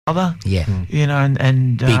other. Yeah. You know,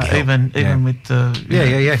 and Big help. even with the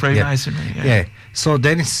Freemasonry. Yeah. So,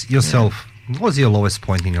 Dennis, yourself, what was your lowest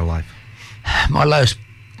point in your life? My lowest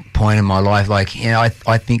point in my life, like, you know,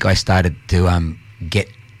 I think I started to get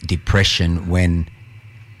depression when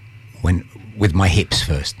with my hips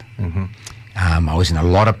first. Mm-hmm. I was in a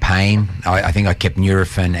lot of pain. I think I kept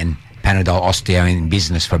Nurofen and Panadol Osteo in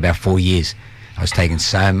business for about 4 years. I was taking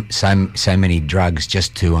so many drugs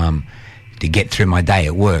just to get through my day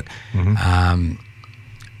at work. Mm-hmm.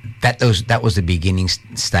 That was the beginning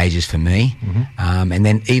stages for me. Mm-hmm. And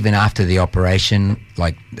then even after the operation,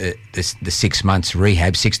 like the 6 months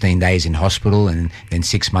rehab, 16 days in hospital, and then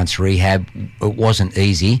 6 months rehab, it wasn't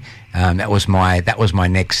easy. That was my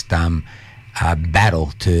next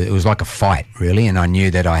battle. It was like a fight, really, and I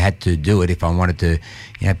knew that I had to do it if I wanted to,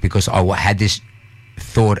 you know, because I had this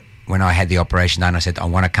thought when I had the operation done. I said, I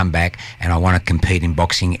want to come back and I want to compete in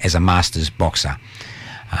boxing as a masters boxer.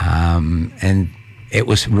 And it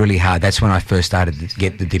was really hard. That's when I first started to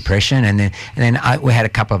get the depression, and then we had a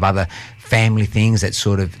couple of other family things that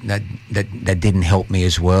sort of that didn't help me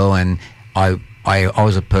as well. And I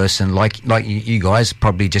was a person like you guys,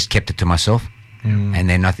 probably just kept it to myself, and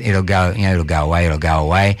then it'll go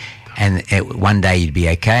away, and one day you'd be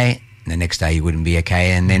okay, and the next day you wouldn't be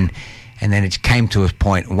okay, and then it came to a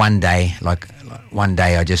point one day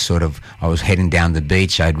I just sort of, I was heading down the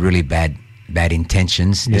beach. I had really bad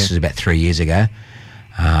intentions. This was about 3 years ago.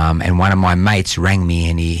 And one of my mates rang me,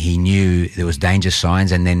 and he knew there was danger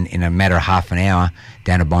signs, and then in a matter of half an hour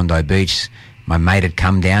down at Bondi Beach, my mate had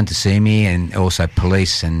come down to see me, and also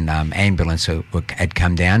police and ambulance had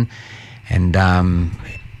come down, and that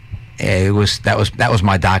was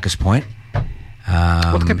my darkest point.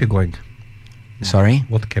 What kept you going? Sorry?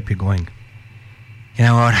 What kept you going? You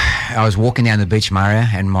know what? I was walking down the beach, Mario,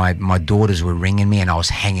 and my daughters were ringing me, and I was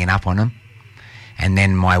hanging up on them. And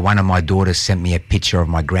then one of my daughters sent me a picture of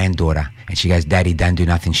my granddaughter, and she goes, "Daddy, don't do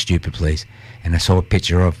nothing stupid, please." And I saw a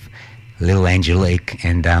picture of little Angelique,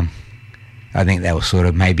 and I think that was sort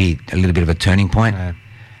of maybe a little bit of a turning point.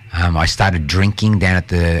 I started drinking down at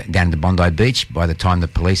the Bondi Beach by the time the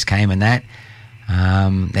police came and that.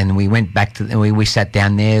 Then we went back to we sat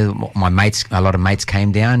down there. A lot of mates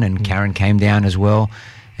came down, and Karen came down as well.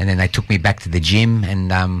 And then they took me back to the gym,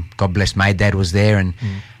 and God bless my dad was there,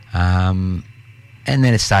 and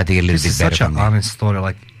then it started to get a little bit better. This is such an honest story.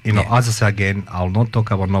 Like, you know, as I say again, I'll not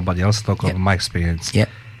talk about nobody else, talk about my experience. Yeah.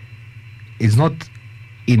 It's not,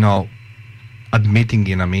 you know, admitting,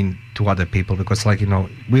 you know, I mean, to other people, because, like, you know,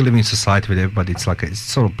 we live in society with everybody. It's like, it's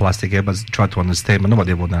sort of plastic. Everybody try to understand, but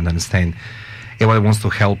nobody would understand. Everybody wants to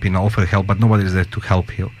help, you know, offer help, but nobody is there to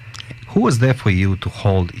help you. Who was there for you to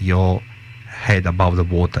hold your head above the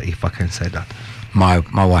water, if I can say that? My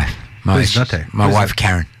wife. My wife,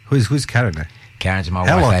 Karen. Who's Karen? Karen's my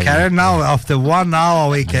Hello, wife. Karen. Now, after 1 hour,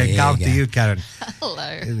 we can come to you, Karen.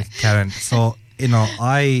 Hello. Karen. So, you know,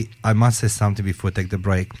 I must say something before we take the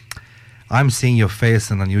break. I'm seeing your face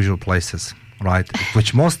in unusual places, right?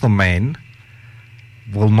 Which most of men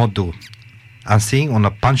will not do. I'm seeing on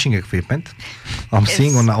a punching equipment. I'm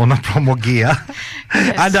seeing on a promo gear.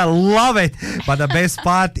 And I love it. But the best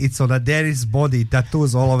part, it's on a Dennis body,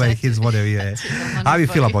 tattoos all over his body. Yeah. How do you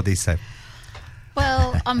feel about this, Sam?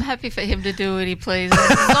 Well, I'm happy for him to do what he pleases,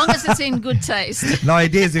 as long as it's in good taste. No,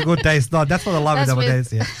 it is in good taste. No, that's what I love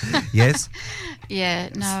nowadays. Yeah. Yes. Yeah.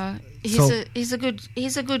 No, he's a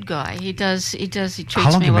good guy. He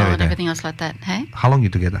treats me well and everything else like that. Hey. How long are you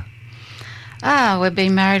together? We've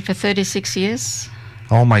been married for 36 years.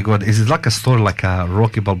 Oh my God! Is it like a story like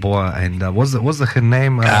Rocky Balboa and what's her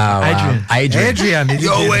name? Adrian.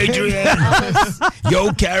 Yo, Adrian.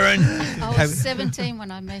 Yo, Karen. I was 17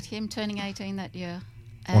 when I met him, turning 18 that year.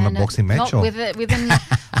 On a boxing match?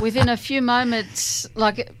 Within a few moments,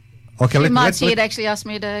 like a few months, he had actually asked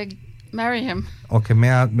me to marry him. Okay,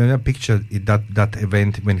 may I picture that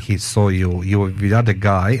event when he saw you? You were with the other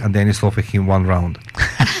guy, and then you saw for him 1 round.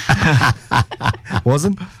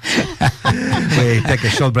 Wasn't? We take a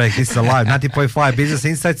short break. This is Alive 90.5 Business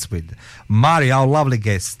Insights with Mari, our lovely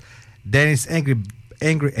guest. Dennis, angry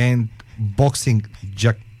and boxing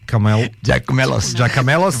Jacamelos,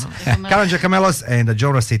 Karen Jacamelos, and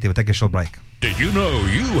Jonah City. We'll take a short break. Did you know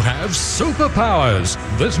you have superpowers?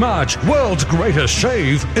 This March, World's Greatest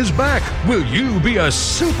Shave is back. Will you be a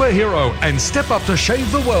superhero and step up to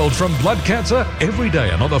shave the world from blood cancer? Every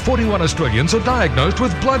day, another 41 Australians are diagnosed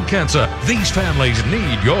with blood cancer. These families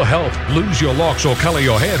need your help. Lose your locks or colour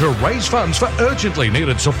your hair to raise funds for urgently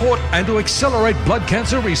needed support and to accelerate blood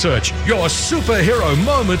cancer research. Your superhero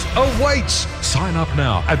moment awaits. Sign up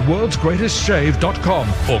now at worldsgreatestshave.com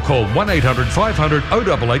or call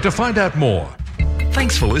 1-800-500-088 to find out more.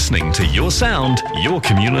 Thanks for listening to Your Sound, Your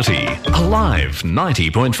Community. Alive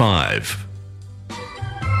 90.5.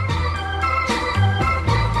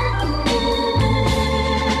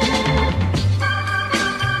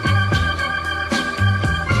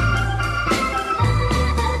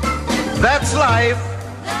 That's life.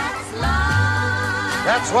 That's life.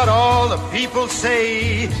 That's what all the people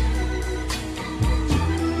say.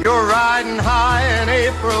 You're riding high in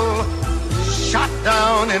April, shot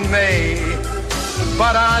down in May.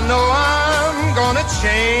 But I know I'm gonna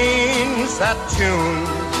change that tune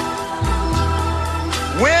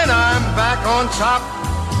when I'm back on top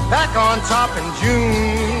in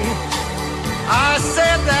June. I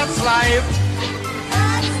said that's life.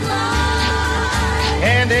 That's life.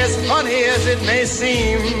 And as funny as it may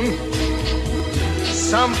seem,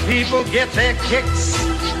 some people get their kicks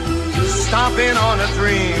stomping on a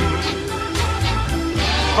dream.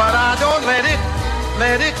 But I don't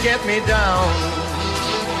let it get me down.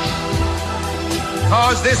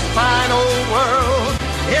 'Cause this fine old world,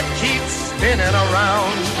 it keeps spinning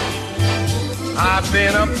around. I've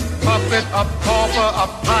been a puppet, a pauper, a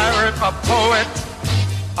pirate, a poet,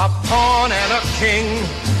 a pawn and a king.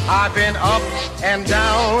 I've been up and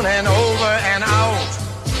down and over and out.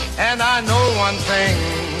 And I know one thing,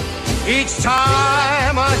 each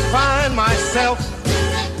time I find myself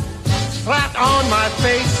flat on my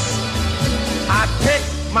face, I pick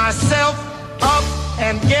myself up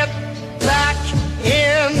and get back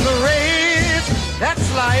in the race.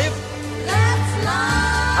 That's life. That's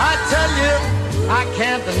life. I tell you, I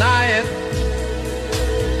can't deny it.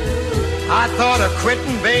 I thought of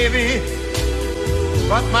quitting, baby,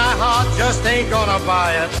 but my heart just ain't gonna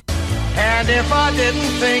buy it. And if I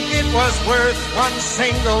didn't think it was worth one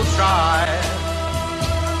single try,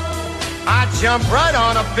 I'd jump right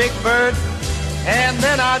on a big bird and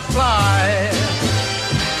then I'd fly.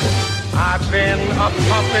 I've been a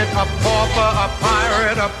puppet, a pauper, a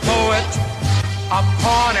pirate, a poet, a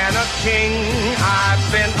pawn and a king.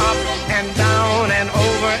 I've been up and down and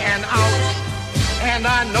over and out. And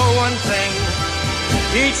I know one thing,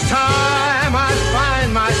 each time I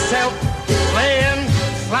find myself laying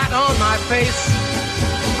flat on my face,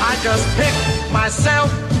 I just pick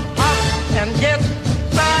myself up and get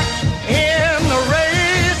back in the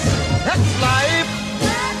race. That's life.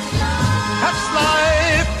 That's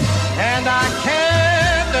life. And I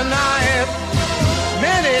can't deny it.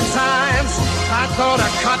 Many times I thought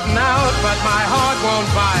of cutting out, but my heart won't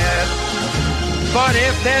buy it. But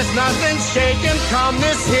if there's nothing shaking come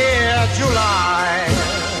this here July,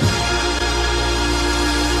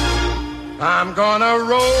 I'm gonna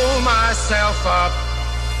roll myself up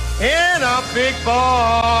in a big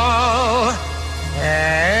ball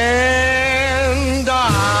and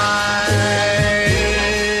die.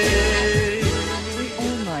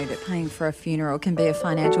 Paying for a funeral can be a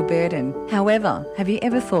financial burden. However, have you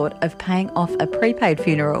ever thought of paying off a prepaid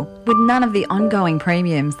funeral? With none of the ongoing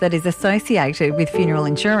premiums that is associated with funeral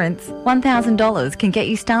insurance, $1,000 can get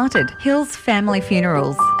you started. Hills Family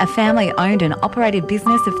Funerals, a family-owned and operated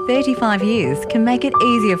business of 35 years, can make it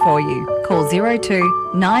easier for you. Call 02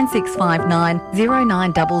 9659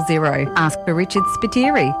 0900. Ask for Richard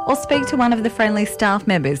Spiteri or speak to one of the friendly staff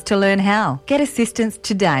members to learn how. Get assistance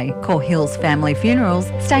today. Call Hills Family Funerals,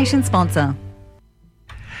 station sponsor.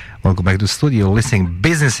 Welcome back to the studio. Listening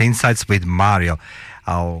Business Insights with Mario.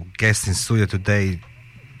 Our guest in studio today,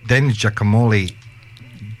 Denis Giacomellis,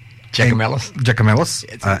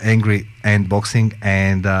 Angry Ant Boxing,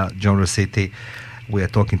 and John Rossetti. We are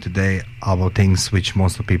talking today about things which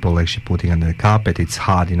most of people actually putting under the carpet. It's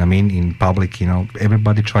hard, in public,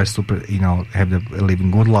 everybody tries to, have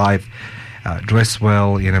living good life, dress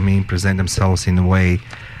well, present themselves in a way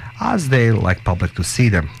as they like public to see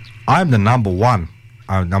them. I'm the number one.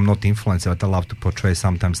 I'm not influencer, but I love to portray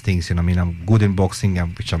sometimes things, I'm good in boxing,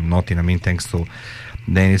 which I'm not, thanks to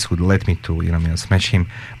Denis who let me to, smash him.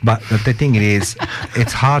 But the thing is,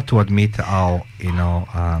 it's hard to admit our,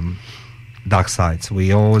 dark sides.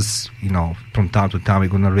 We always, from time to time, we're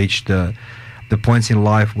going to reach the points in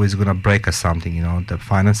life where it's going to break us something, the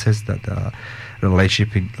finances, the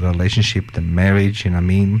relationship, the marriage,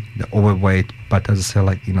 the overweight. But as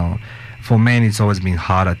I said, for men, it's always been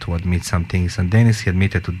harder to admit some things. And Denis, he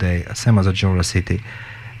admitted today, same as John Rossetti,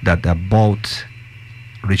 that they both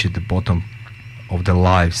reached the bottom of their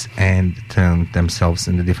lives and turned themselves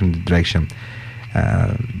in a different direction.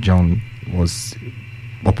 John was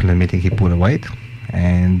openly admitting he put weight,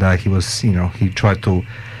 and he was, he tried to,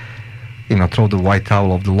 throw the white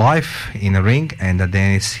towel of the life in a ring, and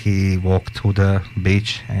Denis, he walked to the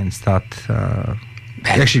beach and start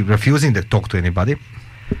actually refusing to talk to anybody.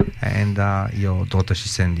 And your daughter, she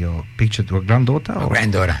sent your picture to her granddaughter?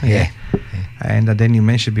 Granddaughter, yeah. And then you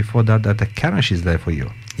mentioned before that Karen, she's there for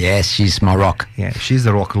you. Yes, she's my rock. Yeah, she's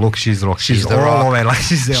the rock. Look, she's the rock. She's the all rock. over. Like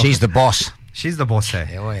she's the boss. She's the boss,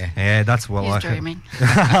 eh? Oh, yeah. Yeah, that's well. He's dreaming.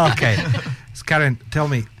 Okay. So Karen, tell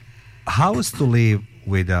me, how is to live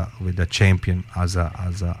with a champion as a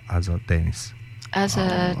tennis? As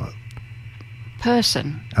a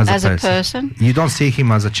person. As a person. You don't see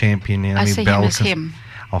him as a champion. I see him as him.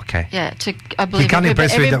 Okay. Yeah, I believe he can't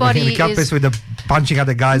impress with the punching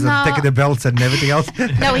other guys and taking the belts and everything else.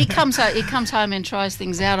 No, he comes home and tries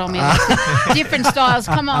things out on me, like different styles.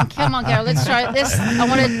 Come on, Gary, let's try this. I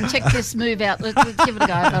want to check this move out. Let's give it a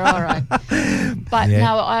go. All right. But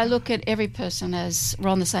no, I look at every person as we're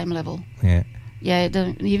on the same level. Yeah. Yeah.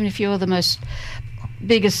 Even if you're the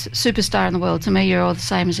biggest superstar in the world, to me, you're all the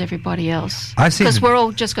same as everybody else. Because we're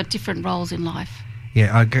all just got different roles in life.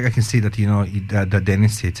 Yeah, I can see that, the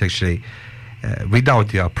dentist, it's actually,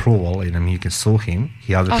 without your approval, you can sue him.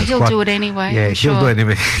 He'll do it anyway. Yeah, he'll do it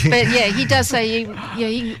anyway. But yeah, he does say,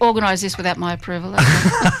 he organised this without my approval. But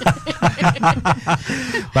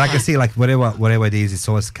I can see, like, whatever it is, it's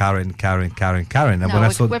always Karen. And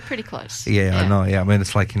we're pretty close. Yeah, I know, yeah. I mean,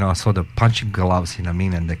 it's like, I saw the punching gloves,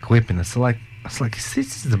 and the equipment. It's like, is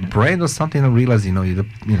this the brand or something? I realized, you're the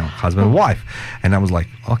husband and wife, and I was like,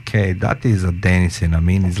 okay, that is a dentist.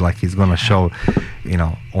 It's like he's gonna show,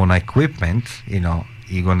 on equipment,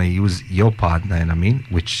 you're gonna use your partner.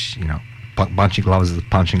 Which punching gloves is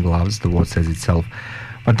punching gloves. The word says itself.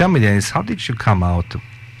 But tell me, Dennis, how did you come out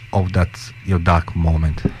of that your dark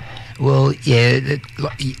moment? Well, yeah,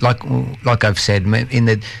 like I've said,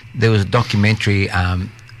 there was a documentary.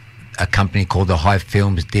 A company called The Hive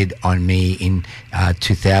Films did on me in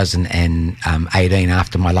 2018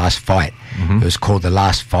 after my last fight. Mm-hmm. It was called The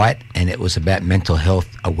Last Fight, and it was about mental health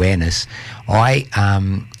awareness. I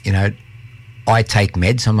take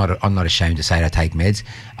meds. I'm not ashamed to say I take meds.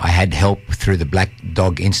 I had help through the Black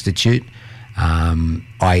Dog Institute.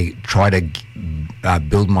 I try to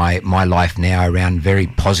build my life now around very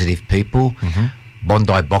positive people. Mm-hmm.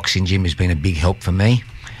 Bondi Boxing Gym has been a big help for me.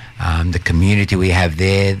 The community we have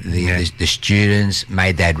there, the students,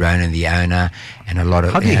 my dad Ronan, the owner, and a lot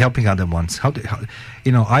of. How are you helping other ones?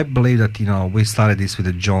 I believe that we started this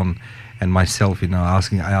with John and myself. I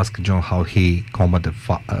asked John how he combated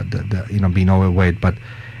the being overweight, but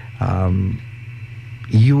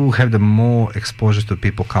you have the more exposure to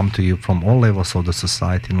people come to you from all levels of the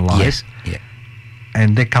society and life. Yes, yeah,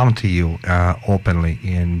 and they come to you openly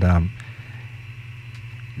and.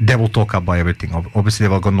 They will talk about everything. Obviously, they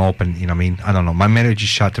will go open. I don't know. My marriage is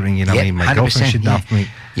shattering. My girlfriend, she dumped me.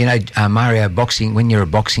 Mario, boxing. When you're a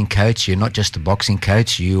boxing coach, you're not just a boxing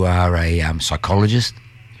coach. You are a psychologist.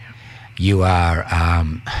 You are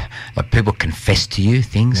like people confess to you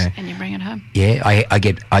things, and you bring it home. Yeah, I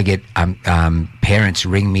get parents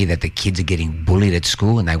ring me that the kids are getting bullied at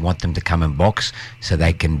school, and they want them to come and box so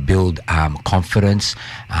they can build confidence.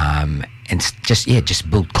 And just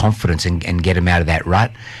build confidence and get them out of that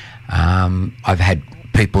rut. I've had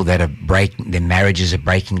people that their marriages are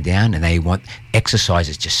breaking down, and they want exercise.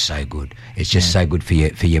 Is just so good. It's just so good for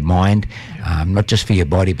your mind, not just for your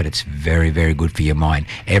body, but it's very, very good for your mind.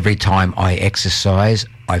 Every time I exercise,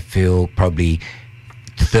 I feel probably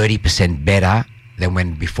 30% better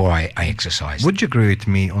than before I exercised. Would you agree with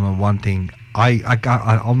me on one thing?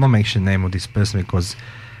 I'll not mention the name of this person because.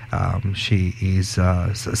 She is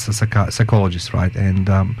a psychologist, right? And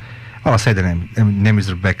I'll say the name. Her name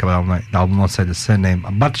is Rebecca, but I'll not say the surname.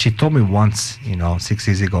 But she told me once, 6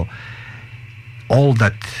 years ago, all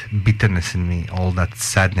that bitterness in me, all that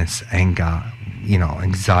sadness, anger,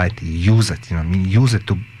 anxiety, use it. Use it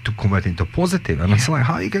to convert into positive. And it's like,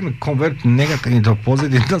 how are you going to convert negative into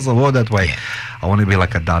positive? It doesn't work that way. I want to be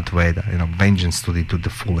like a Darth Vader, vengeance to the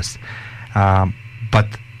fullest.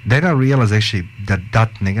 But then I realized actually that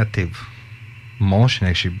negative motion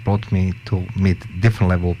actually brought me to meet different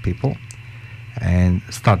level of people and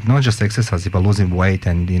start not just exercising but losing weight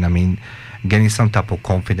and getting some type of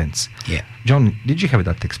confidence. Yeah. John, did you have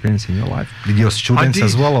that experience in your life? Did your students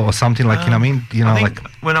as well or something like I think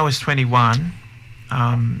when I was 21,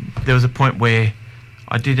 there was a point where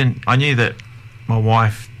I knew that my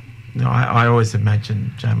wife, I always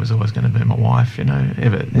imagined Jane was always going to be my wife,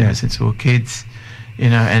 ever since we were kids.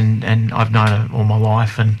 And I've known her all my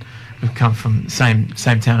life, and we've come from the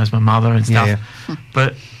same town as my mother and stuff. Yeah.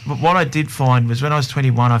 But what I did find was when I was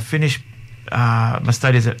 21, I finished my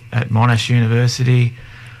studies at Monash University.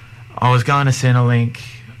 I was going to Centrelink.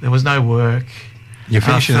 There was no work. You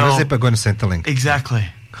finished university but going to Centrelink? Exactly.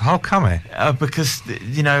 How come? Because,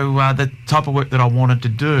 the type of work that I wanted to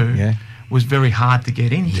do was very hard to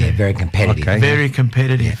get into. Yeah, very competitive. Okay. Very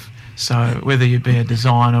competitive. So whether you be a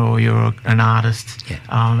designer or you're an artist,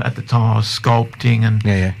 at the time I was sculpting and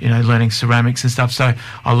you know, learning ceramics and stuff. So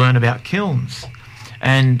I learned about kilns,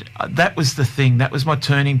 and that was the thing. That was my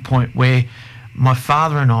turning point, where my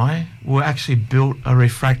father and I were actually built a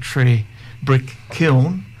refractory brick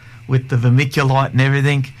kiln with the vermiculite and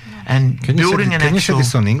everything, and Can building you an say, can you actual. say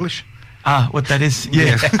this on English? What that is?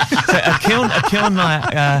 Yeah. So a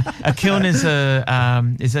kiln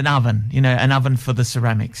is an oven. You know, an oven for the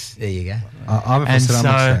ceramics. There you go. Oven for And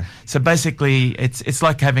ceramics, so basically, it's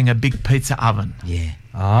like having a big pizza oven, Yeah.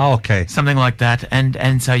 okay. something like that.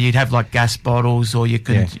 And so you'd have like gas bottles, or you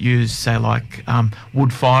could use, say, like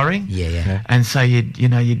wood firing. Yeah. And so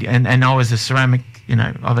and I was a ceramic. You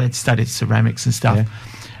know, I've studied ceramics and stuff. Yeah.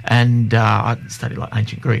 And I studied like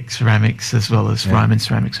ancient Greek ceramics as well as Roman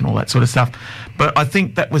ceramics and all that sort of stuff. But I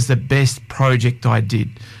think that was the best project I did.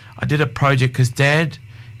 I did a project because Dad,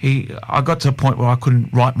 I got to a point where I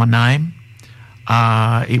couldn't write my name.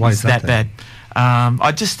 It Why was is that that bad.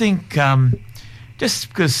 I just think, just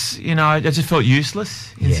because, you know, I just felt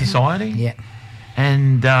useless in society. Yeah.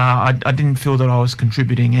 And I didn't feel that I was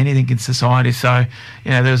contributing anything in society. So,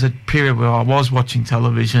 you know, there was a period where I was watching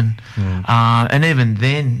television, and even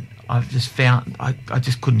then, I've just found I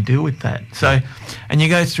just couldn't deal with that. So, and you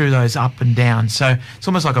go through those up and down. So it's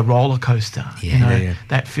almost like a roller coaster. Yeah. You know, Yeah.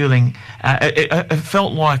 that feeling. It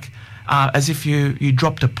felt like as if you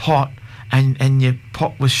dropped a pot and your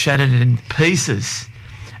pot was shattered in pieces.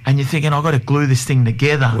 And you're thinking, I've got to glue this thing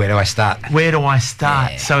together. Where do I start? Where do I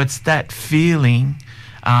start? Yeah. So it's that feeling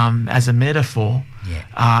as a metaphor.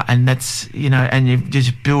 Yeah. And that's, you know, and you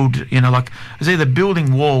just build, you know, like it's either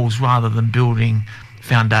building walls rather than building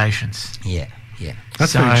foundations. Yeah.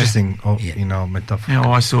 That's So- very interesting, Yeah. you know, metaphor. You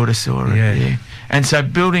know, I sort of saw it. Yeah. Yeah. And so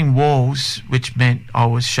building walls, which meant I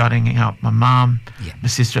was shutting up my mum, Yeah. my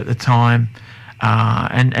sister at the time,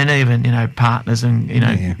 and even, you know, partners and, you know,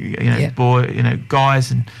 Yeah. guys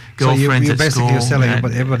and So girlfriends you at basically school. you're saying you know.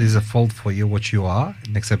 everybody's a fault for you, what you are,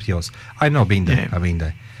 except yours. I know, been there. Yeah. I've been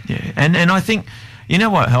there. Yeah, and I think, you know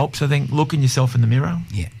what helps? I think looking yourself in the mirror,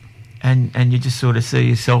 Yeah. and you just sort of see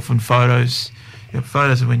yourself in photos.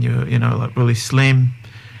 Photos of when you're, you know, like really slim,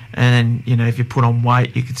 and then, you know, if you put on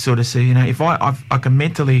weight, you could sort of see, you know, if I can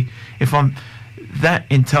mentally, if I'm that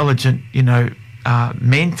intelligent, you know,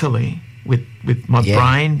 mentally with my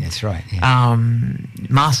brain, That's right. Yeah.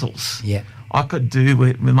 muscles, Yeah. I could do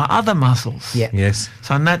with my other muscles. Yeah. Yes.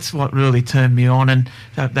 So, and that's what really turned me on. And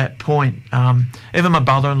at that point, even my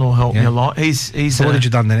brother-in-law helped me a lot. He's So what did you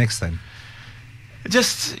done the next time?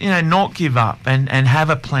 just, you know, not give up and have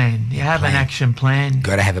a plan. You have an Plan. action plan.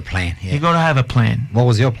 Got to have a plan. Yeah. You got to have a plan. What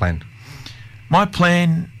was your plan? My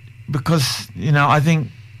plan, because, you know, I think,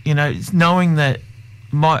 you know, it's knowing that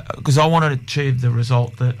because I want to achieve the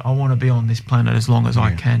result that I want to be on this planet as long as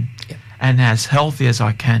I can, and as healthy as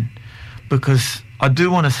I can, because I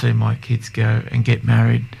do want to see my kids go and get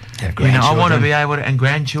married. Have You know, I want to grandchildren. be able to, and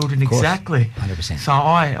grandchildren, course. exactly. 100%. So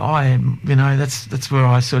I am, you know, that's where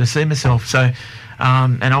I sort of see myself. So,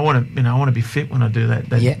 and I want to, you know, I want to be fit when I do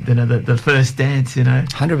that. Yeah. You know, the first dance, you know.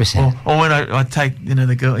 100%. Or when I take, you know,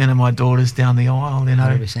 the girl, you know, my daughters down the aisle, you know.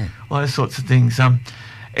 100%. All those sorts of things. And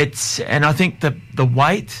I think the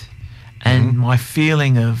weight and my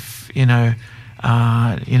feeling of,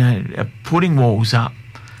 putting walls up,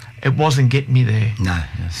 it wasn't getting me there. No.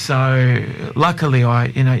 So luckily, I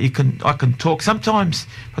can talk. Sometimes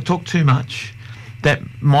if I talk too much, that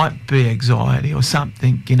might be anxiety or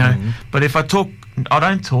something, you know. But if I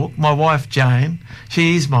don't talk. My wife Jane,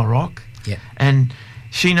 she is my rock. Yeah. And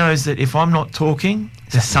she knows that if I'm not talking,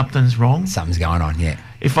 there's something's wrong. Something's going on. Yeah.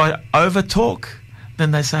 If I over talk,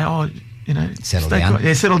 then they say, "Oh, you know, Settle stay down." quiet."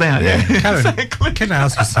 Yeah, settle down. Yeah. Karen, Exactly. can I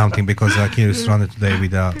ask you something? Because you're surrounded today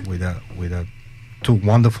with two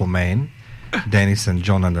wonderful men, Dennis and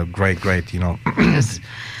John, and a great, you know,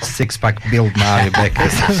 six-pack build now, Rebecca.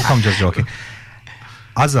 I'm just joking.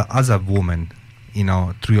 As a woman, you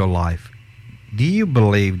know, through your life, do you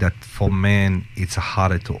believe that for men it's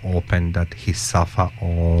harder to open that he suffer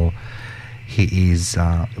or he is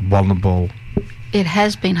vulnerable? It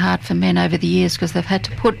has been hard for men over the years because they've had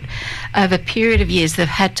to put, over a period of years, they've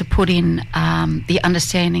had to put in the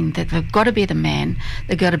understanding that they've got to be the man,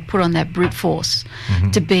 they've got to put on that brute force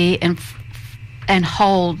to be and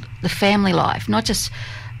hold the family life. Not just,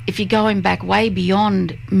 if you're going back way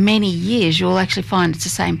beyond many years, you'll actually find it's the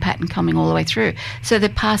same pattern coming all the way through. So they're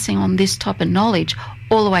passing on this type of knowledge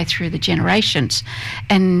all the way through the generations.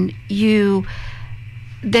 And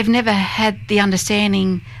they've never had the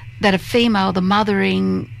understanding that a female, the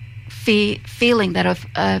mothering feeling that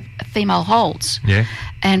a female holds. Yeah.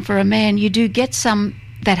 And for a man, you do get some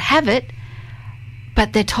that have it,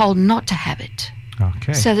 but they're told not to have it.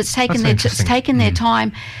 Okay. So it's taken That's their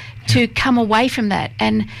time to come away from that.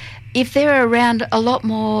 And if they're around a lot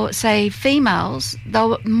more, say, females,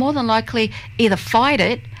 they'll more than likely either fight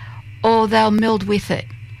it or they'll meld with it.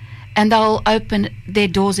 And they'll open their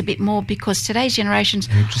doors a bit more because today's generations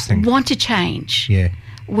want to change. Yeah.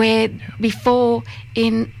 Where before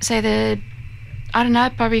in, say,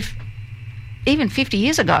 probably even 50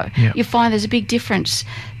 years ago, you find there's a big difference,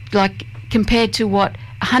 like compared to what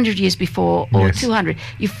 100 years before or 200.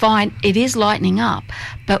 You find it is lightening up,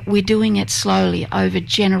 but we're doing it slowly over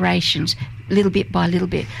generations, little bit by little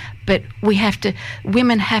bit. But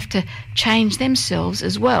women have to change themselves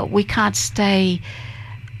as well. We can't stay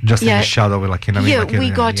just in the shadow, like, you know. We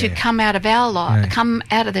got to come out of our light, come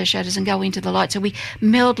out of their shadows and go into the light. So we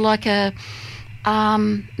meld like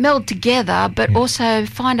meld together, but also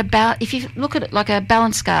find if you look at it like a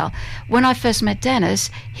balance scale. When I first met Dennis,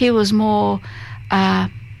 he was more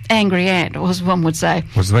angry ant, or as one would say.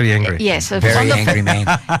 Was very angry. Yes, very angry man.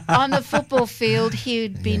 On the football field,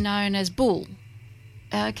 he'd be known as Bull.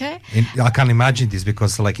 Okay. I can't imagine this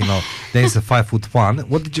because, like, you know, there's a 5'1".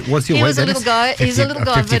 What's your weight? He was a little guy. He's a little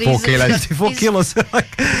guy, but 54 kilos.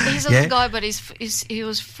 He's a little guy, but he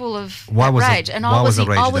was full of rage. And I was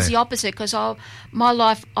the opposite because my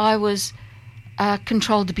life I was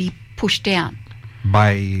controlled to be pushed down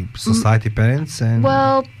by society, parents, and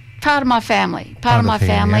part of my family,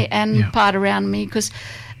 and part around me, because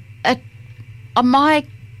my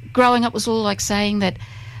growing up was all like saying that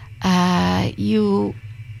you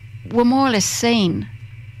were more or less seen,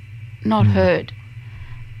 not heard,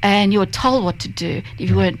 and you were told what to do. If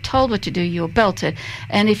you weren't told what to do, you were belted.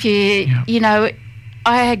 And if you know,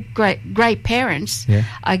 I had great parents. Yeah.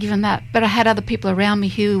 I give them that, but I had other people around me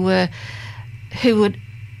who would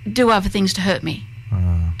do other things to hurt me.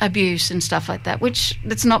 Abuse and stuff like that, which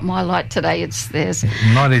it's not my light today, it's theirs.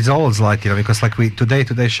 No, it's always like, you know, because like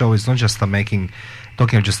today's show is not just talking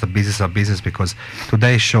of just a business, because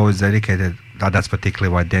today's show is dedicated, that's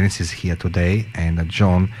particularly why Dennis is here today, and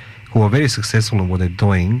John, who are very successful in what they're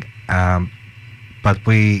doing, but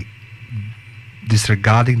we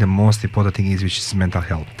disregarding the most important thing which is mental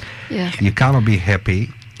health. Yeah. You cannot be happy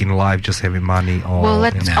in life just having money or...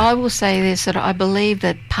 Well, I will say this, that I believe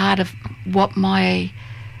that part of what my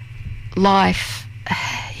life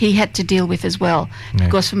he had to deal with as well,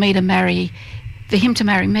 because for him to marry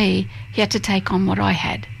me, he had to take on what I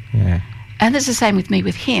had. Yeah. And it's the same with me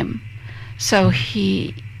with him. So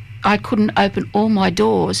I couldn't open all my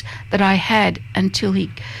doors that I had until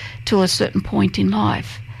a certain point in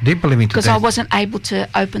life. Do you believe in because I wasn't able to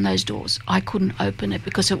open those doors. I couldn't open it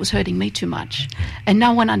because it was hurting me too much. And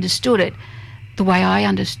no one understood it the way I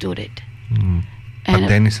understood it. But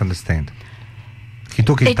Dennis understand. He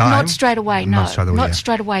took his time. Not straight away, no. Not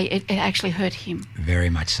straight away. It actually hurt him. Very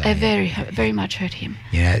much so. It very much hurt him.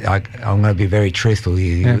 Yeah, I'm going to be very truthful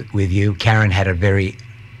with you. Karen had a very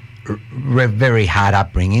hard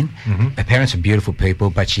upbringing. Her parents were beautiful people,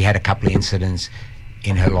 but she had a couple of incidents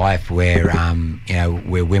in her life where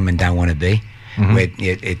where women don't want to be, where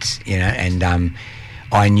it's and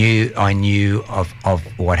I knew of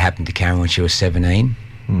what happened to Karen when she was 17.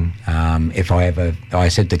 I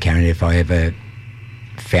said to Karen, if I ever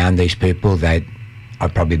found these people, that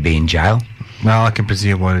I'd probably be in jail. Well, I can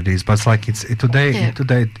presume what it is, but it's like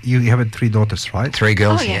today you have 3 daughters, right? 3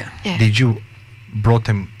 girls. Oh, yeah. Did you brought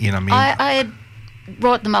them in? I had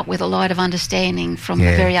brought them up with a lot of understanding from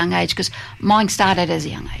a very young age, because mine started as a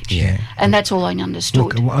young age, and that's all I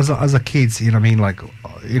understood. Look, as a kids,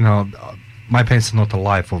 my parents are not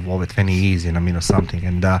alive for over 20 years, or something,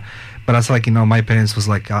 and but it's like, my parents was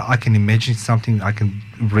like, I can imagine something, I can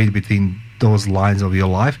read between those lines of your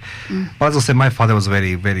life, but as I said, my father was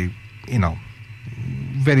very, very,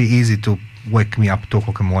 very easy to wake me up 2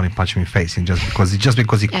 o'clock in the morning, punch me in the face, and just because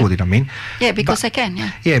he could, Yeah, because I can,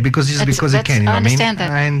 because he can, I understand that.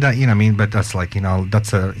 And, but that's like,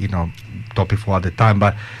 that's a, topic for other time.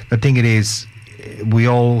 But the thing it is, we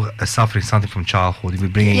all are suffering something from childhood. We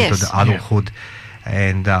bring it into the adulthood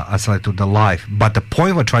and as like to the life. But the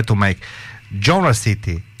point we try to make, Genre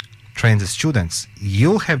City trains the students.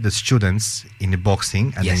 You have the students in the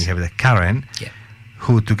boxing, and then you have the Karen,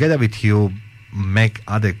 who together with you make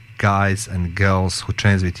other guys and girls who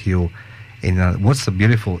trains with you. And what's the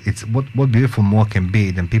beautiful? It's what beautiful more can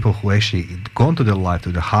be than people who actually go into their life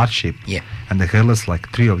to the hardship and the hurdles, like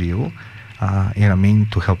 3 of you.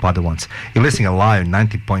 To help other ones. You're listening live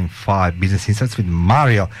 90.5 Business Insights with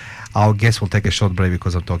Mario. Our guest will take a short break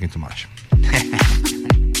because I'm talking too much.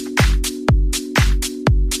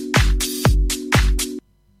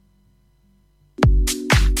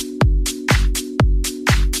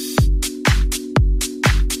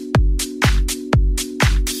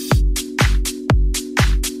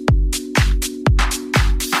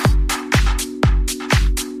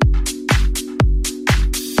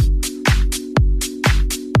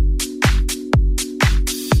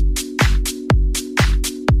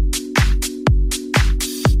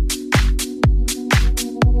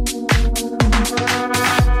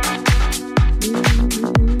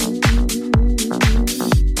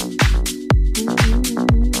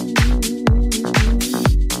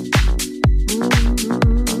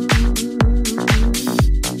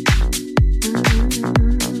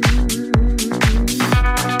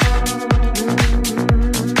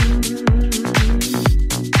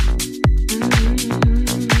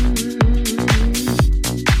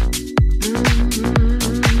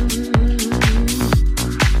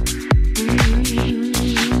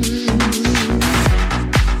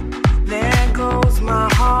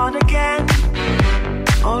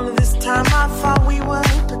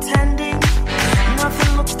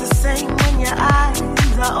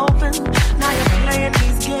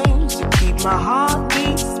 my heart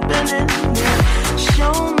beats spinning. Yeah.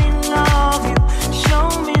 Show me love you, show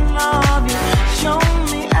me love you, show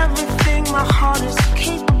me everything my heart is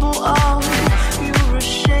capable of. You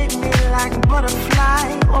reshape me like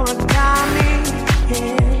butterfly origami.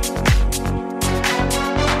 Yeah.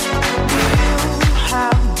 You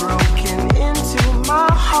have broken into my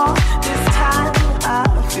heart. This time I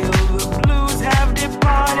feel the blues have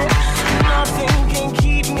departed. Nothing can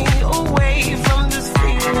keep me away from this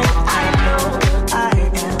feeling. I know I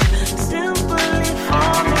am simply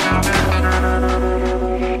falling.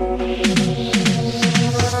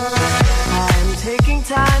 I'm taking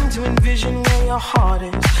time to envision where your heart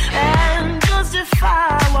is and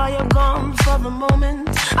justify why you're gone for the moment.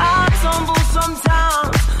 I tumble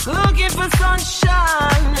sometimes looking for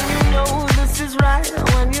sunshine, and you know this is right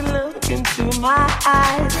when you look into my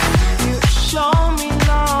eyes. You show me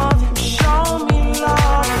love, you show me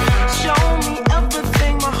love, show me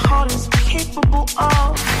everything my heart is capable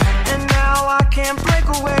of. And now I can't break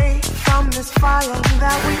away from this fire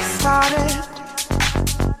that we started.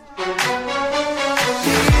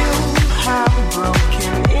 You have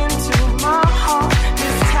broken into my heart.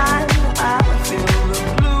 This time I feel the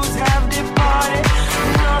blues have departed.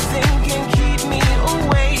 Nothing can keep me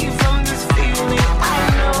away from this feeling. I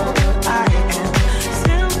know I am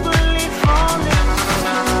simply falling.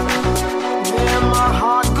 Where my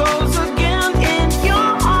heart goes again in your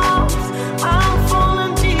arms, I'm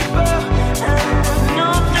falling deeper, and there's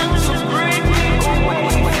nothing to break me away.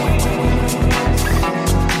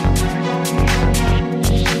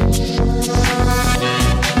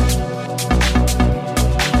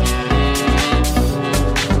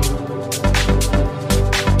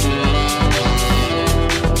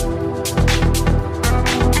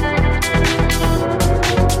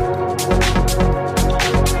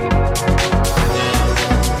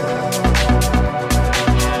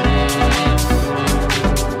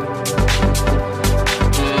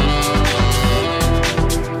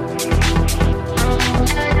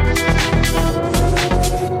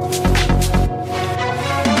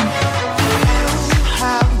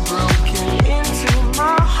 Have broken into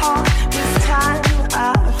my heart. This time I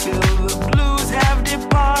feel the blues have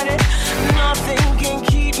departed. Nothing can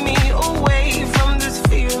keep me away from this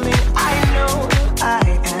feeling. I know I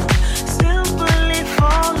am simply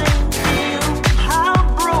falling. You have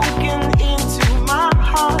broken into my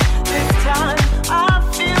heart. This time I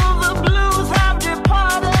feel the blues have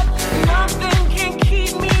departed. Nothing can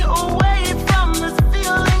keep me away from this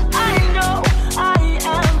feeling. I know I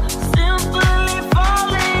am simply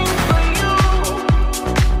falling for you.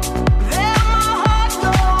 There my heart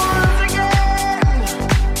goes again.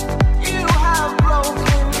 You have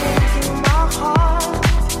broken into my heart.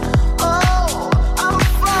 Oh, I'm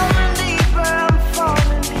falling deeper, I'm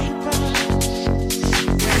falling deeper.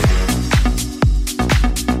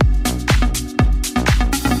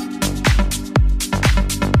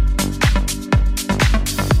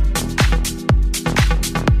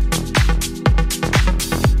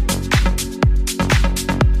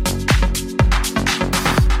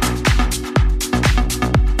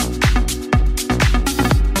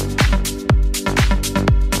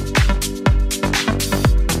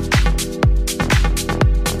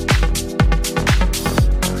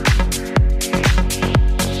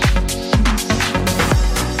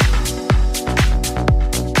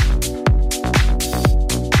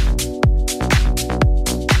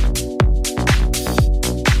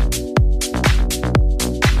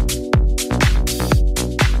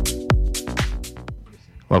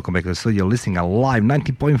 Welcome back to the studio. Listening live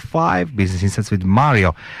 90.5 Business Insights with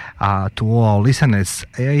Mario. To all listeners,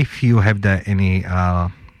 if you have any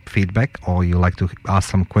feedback or you like to ask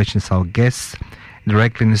some questions to our guests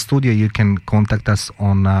directly in the studio, you can contact us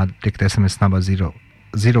on direct SMS number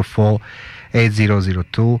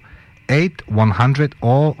 048002 8100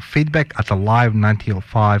 or feedback at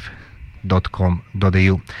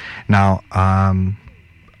alive9005.com.au. Now, I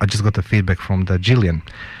just got the feedback from the Jillian.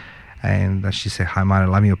 And she said, "Hi Mario,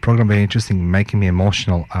 love your program, very interesting, making me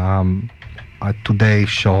emotional. Today's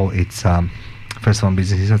show, it's first one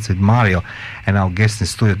Business Insights with Mario, and our guest in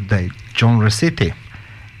studio today, John Rossetti,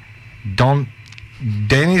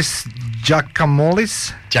 Dennis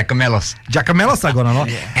Giacamelos, I gonna know,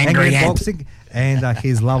 Angry Boxing, and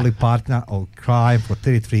his lovely partner of crime for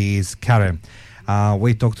 33 years, Karen.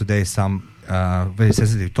 We talk today some very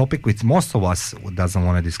sensitive topic which most of us doesn't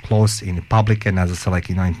want to disclose in public, and as I said,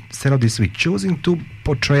 instead of this, we're choosing to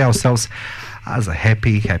portray ourselves as a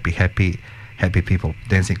happy people,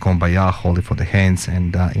 dancing kumbaya, holding for the hands,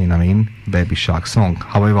 and Baby Shark song.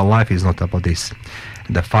 However, life is not about this.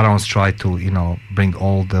 The pharaohs tried to, bring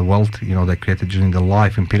all the wealth, they created during their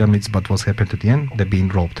life in pyramids, but what's happened at the end? They're being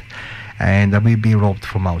robbed. And we've been robbed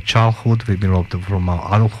from our childhood, we've been robbed from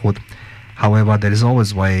our adulthood. However, there is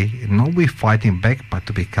always a way, not we fighting back, but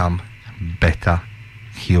to become better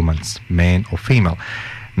humans, man or female.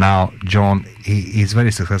 Now, John, he's a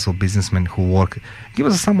very successful businessman who work. Give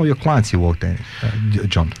us some of your clients you worked in,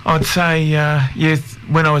 John. I'd say,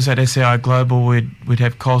 when I was at SAI Global, we'd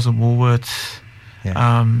have Coles and Woolworths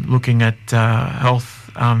looking at health,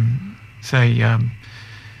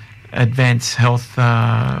 advanced health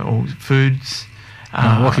or foods.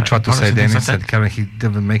 What he tried to say then is that Karen, they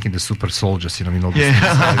were making the super soldiers, all these things.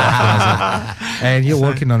 And you're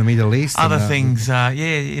working on the Middle East. Other things,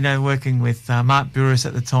 working with Mark Burris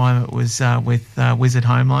at the time. It was with Wizard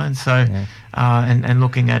Home Loans. So, and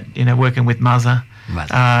looking at working with Muzza,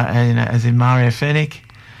 as in Mario Fenech.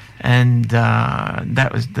 And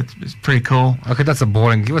that was pretty cool. Okay, that's a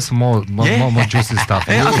boring. Give us some more juicy stuff.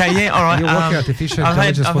 All right. You're working artificial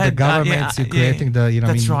intelligence for the government. You're creating the,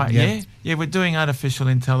 That's right. Yeah. We're doing artificial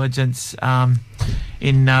intelligence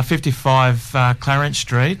in 55 Clarence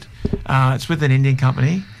Street. It's with an Indian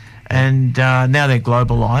company, and now they're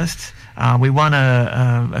globalised. We won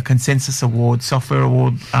a Consensus Award, software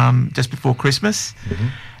award, just before Christmas,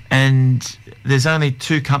 and there's only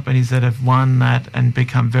 2 companies that have won that and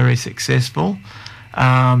become very successful,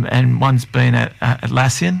 and one's been at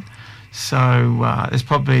Atlassian. So there's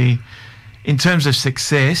probably, in terms of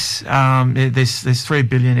success, there's 3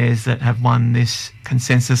 billionaires that have won this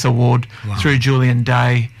Consensus Award through Julian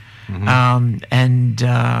Day. And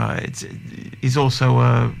he's also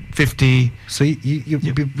a 50. So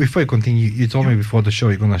before you continue, you told me before the show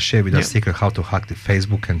you're going to share with us secret how to hack the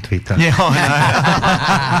Facebook and Twitter. Yeah,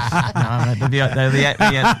 I know. They'll be at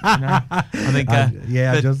me yet. I think.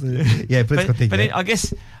 Please continue. But I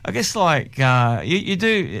guess like you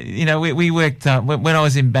do. We worked when I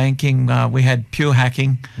was in banking. We had Pure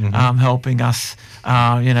Hacking helping us.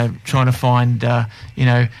 Trying to find.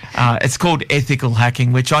 It's called ethical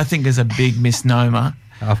hacking, which I think is a big misnomer.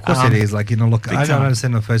 Of course it is. Look, I don't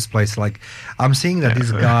understand in the first place. I'm seeing that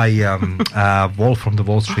this guy, Wolf from the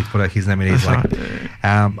Wall Street, whatever his name is,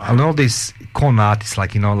 I know these con artists,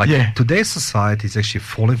 today's society is actually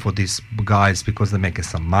falling for these guys because they're making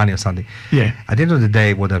some money or something. Yeah. At the end of the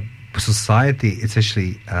day, what a society is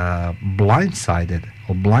actually blindsided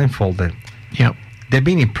or blindfolded. Yeah. They've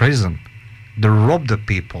been in prison. They robbed the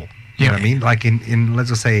people. You know what I mean? Like in let's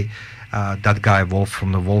just say, that guy Wolf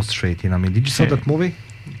from the Wall Street. Did you saw that movie?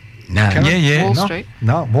 No. Wall Street?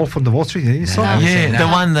 No, Wolf from the Wall Street. You saw it? The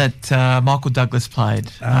one that Michael Douglas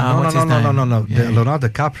played. No. Leonardo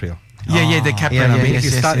DiCaprio.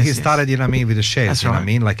 DiCaprio. He started, with the shares. That's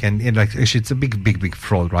right. And actually, it's a big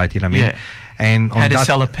fraud, right? Yeah. And had to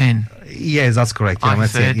sell a pen. Yes, that's correct. So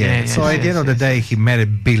at the end of the day, he made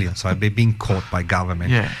 $1 billion. So being caught by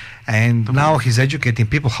government. Yeah. And now he's educating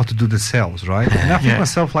people how to do themselves, right? And I think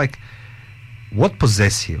myself, what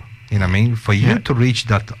possesses you? For you to reach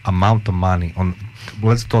that amount of money on,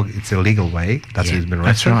 let's talk, it's a legal way. That's what he's been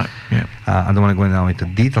arrested. That's right. Yeah. I don't want to go now into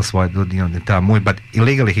details why the entire movie, but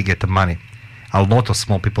illegally he get the money. A lot of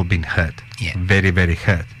small people been hurt. Yeah. Very, very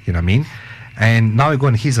hurt. You know what I mean? And now you go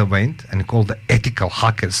on his event and call the ethical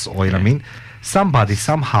hackers, or you know what I mean? Somebody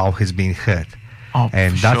somehow has been hurt. Oh,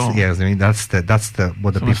 and for that's sure. that's the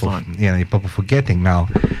what the people forgetting now.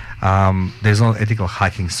 There's no ethical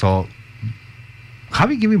hacking. So how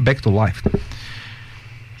are you giving back to life?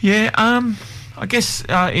 Yeah, I guess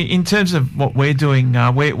in terms of what we're doing,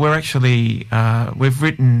 we're actually we've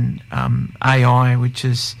written AI, which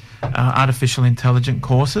is artificial intelligence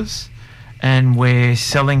courses, and we're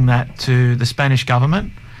selling that to the Spanish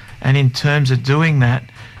government. And in terms of doing that,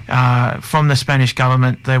 from the Spanish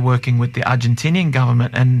government, they're working with the Argentinian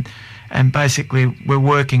government, and basically we're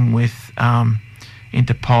working with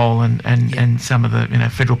Interpol and some of the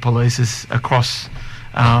federal polices across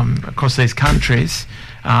these countries,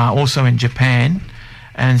 also in Japan.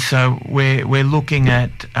 And so we're looking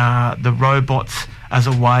at the robots as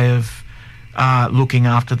a way of looking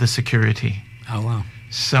after the security. Oh wow!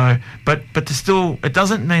 So, but still, it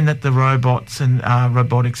doesn't mean that the robots and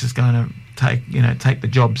robotics is going to take the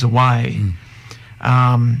jobs away.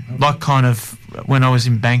 Like kind of when I was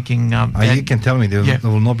in banking. You can tell me there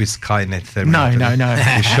will not be Skynet there. No. You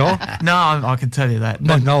sure? No, I can tell you that.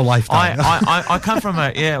 No lifetime. I come from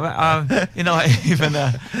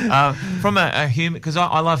from a human, because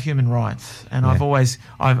I love human rights, and I've always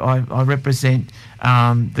I represent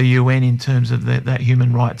the UN in terms of that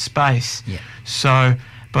human rights space. Yeah. So,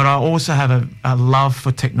 but I also have a love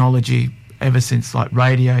for technology. ever since like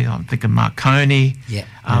radio. I'm thinking Marconi,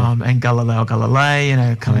 and Galileo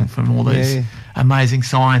Galilei, coming from all these amazing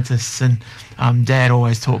scientists, and Dad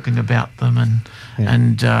always talking about them,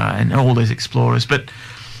 and all these explorers. But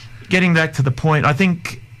getting back to the point, I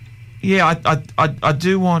think, I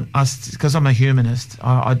do want us, because I'm a humanist,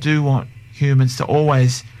 I do want humans to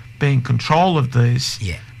always be in control of these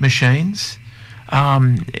machines.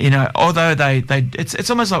 Although it's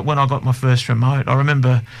almost like when I got my first remote. I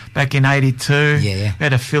remember back in '82, we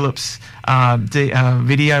had a Philips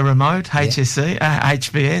video remote, HSC,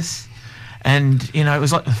 HVS, and it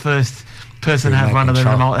was like the first person to have one of the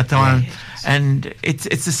remote at the time. And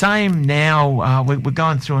it's the same now. We're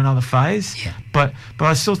going through another phase, but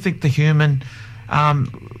I still think the human.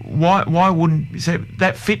 Why wouldn't so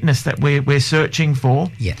that fitness that we're searching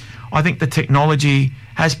for? I think the technology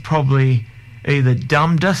has probably either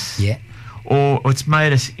dumbed us, or it's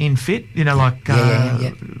made us infit.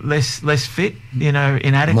 Less fit.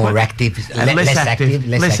 Inadequate, more active, less active,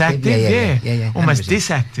 almost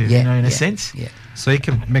disactive. In a sense. So you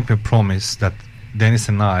can make me promise that Dennis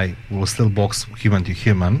and I will still box human to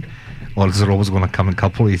human, or the robot's going to come in a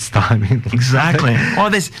couple of weeks' time. Exactly. Oh,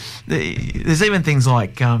 there's even things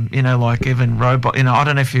like like even robot. I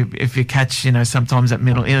don't know if you catch sometimes in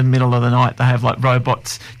the middle of the night they have like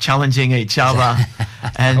robots challenging each other.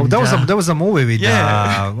 And there was a movie with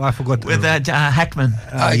I forgot with Hackman.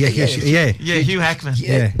 Hugh Hackman.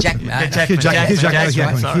 Hugh Jackman.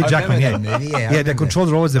 They control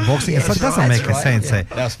the robots, the boxing. So it doesn't make sense.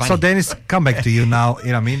 So Dennis, come back to you now. You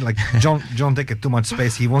know what I mean? Like John take too much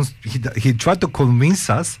space. He tried to convince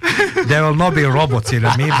us there will not be robots, you know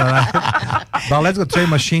what I mean? But let's go train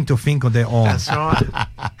machine to think on their own. That's right.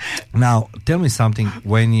 Now, tell me something.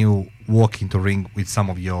 When you walk into ring with some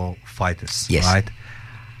of your fighters, right?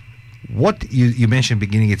 What you mentioned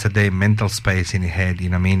beginning, it's mental space in your head, you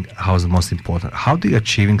know what I mean? How's the most important? How do you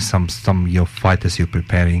achieving some of your fighters you're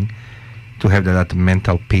preparing to have that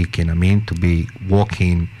mental peak, you know what I mean? To be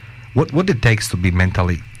walking, what it takes to be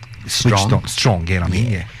mentally strong, you know what I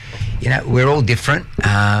mean? We're all different.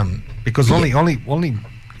 Because only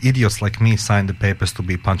idiots like me sign the papers to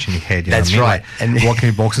be punching your head. You That's know what I right. mean? Like, walking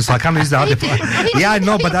in boxes. So I can't use the other. I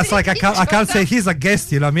know, but that's like I can't say he's a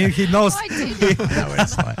guest. You know what I mean? He knows. I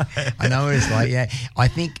know what it's like. Yeah, I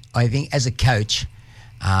think as a coach,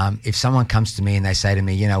 if someone comes to me and they say to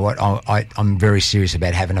me, you know what, I'm very serious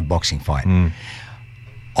about having a boxing fight.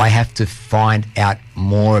 I have to find out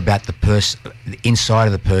more about the inside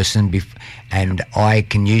of the person, and I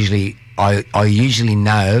usually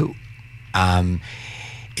know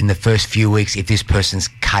in the first few weeks if this person's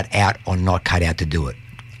cut out or not cut out to do it.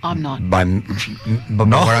 I'm not. They I'm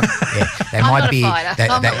might be. not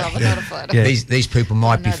a fighter. These people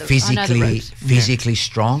might be physically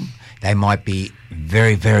strong. They might be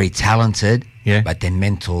very, very talented, but their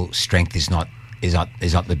mental strength is not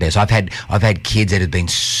the best. I've had kids that have been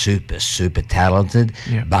super, super talented,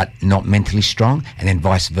 but not mentally strong, and then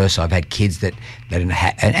vice versa. I've had kids and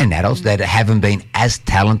adults that haven't been as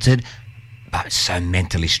talented, but so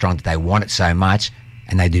mentally strong that they want it so much,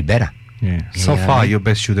 and they do better. So far, your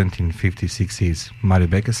best student in 56 is Mario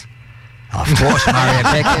Beckers. Of course, Mario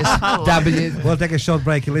Beckers. We'll take a short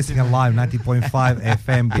break. You're listening live 90.5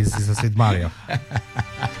 FM Business with Mario.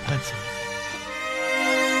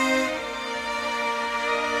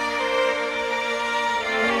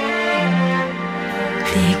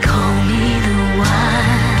 They call me the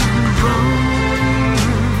wild rose,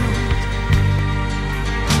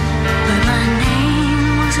 but my name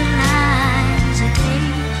was Eliza Day.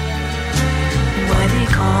 Why they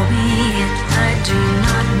call me it, I do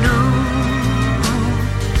not know,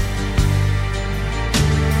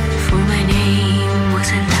 for my name was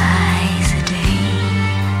Eliza Day.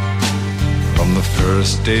 From the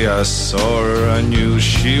first day I saw her, I knew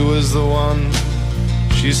she was the one.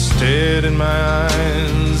 She stared in my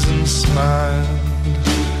eyes and smiled,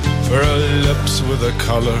 for her lips were the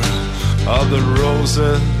color of the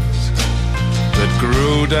roses that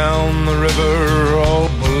grew down the river, all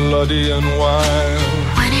bloody and wild.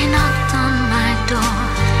 When he knocked on my door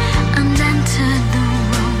and entered the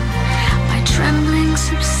room, my trembling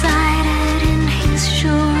subsided in his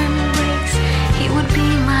sure embrace. He would be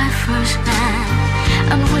my first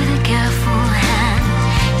man, and with a careful hand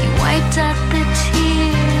he wiped out the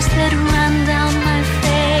tears that ran down my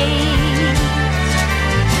face.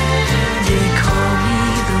 They call me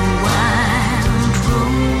the wild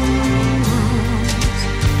rose,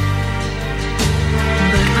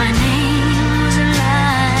 but my name was Eliza.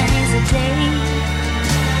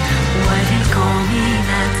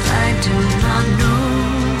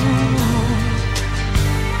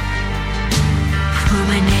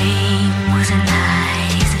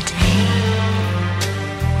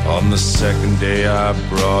 the second day I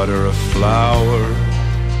brought her a flower.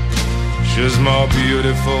 She was more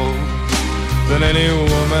beautiful than any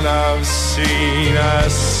woman I've seen. I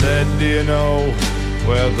said, do you know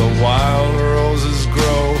where the wild roses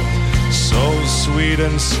grow, so sweet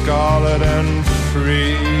and scarlet and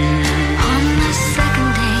free? On the second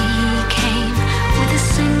day he came with a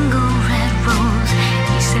single red rose.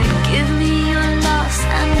 He said, give me your loss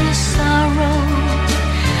and your sorrow.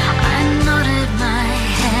 I nodded my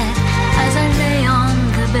head as I lay on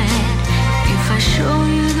the bed. If I show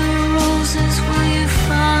you the roses, will you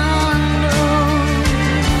follow?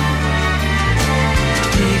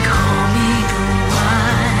 They call me the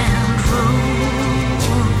wild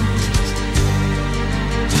rose,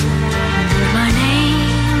 but my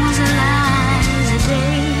name was Eliza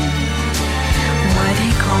Day. Why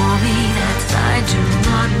they call me that I do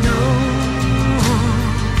not know,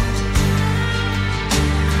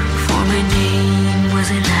 for my name was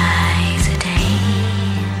Eliza Day.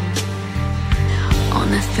 On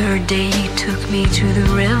the third day he took me to the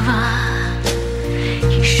river.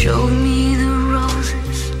 He showed me the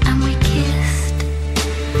roses and we kissed.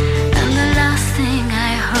 And the last thing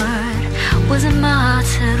I heard was a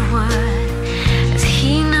muttered word as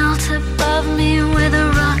he knelt above me with a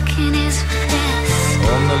rock in his fist.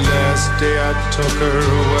 On the last day I took her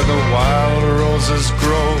where the wild roses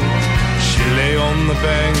grow. She lay on the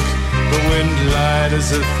bank, the wind lied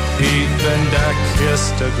as a thief, and I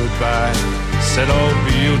kissed her goodbye, said all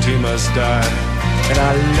beauty must die. And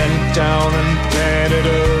I leant down and planted a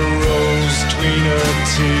rose between her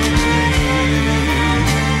teeth.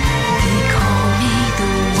 They call me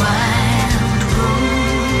the wild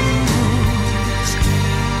rose,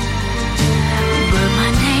 but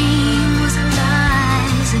my name was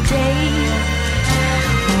Eliza Day.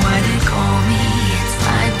 Why they call me it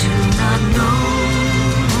I do not know,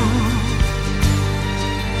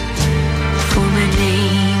 for my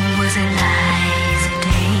name was Eliza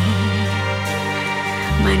Day.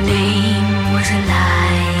 My name was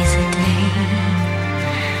Eliza Day,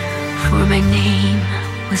 for my name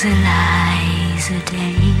was Eliza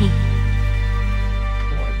Day.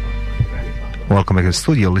 Welcome back to the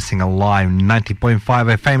studio, listening live 90.5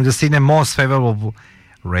 FM, the Sydney most favorable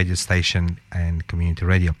radio station and community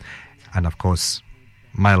radio. And of course,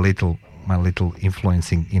 my little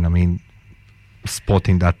influencing,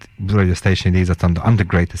 spotting that radio station is that I'm the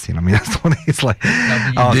greatest, that's what it's like.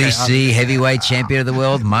 WBC heavyweight champion of the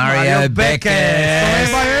world, Mario Beckett.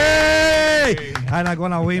 And I'm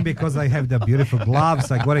gonna win because I have the beautiful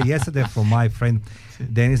gloves. I got it yesterday from my friend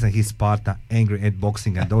Dennis and his partner Angry Ed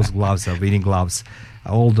Boxing, and those gloves are winning gloves.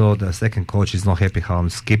 Although the second coach is not happy how I'm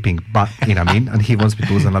skipping, but and he wants me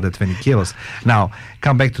to lose another 20 kilos. Now,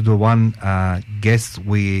 come back to the one guest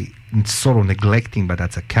we sort of neglecting, but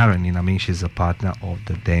that's a Karen. She's a partner of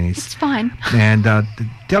the Dennis. It's fine. And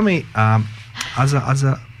tell me, as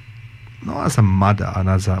a not as a mother and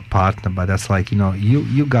as a partner, but that's like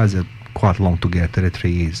you guys are quite long together,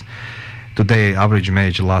 33 years. Today, average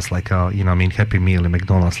marriage lasts like Happy Meal in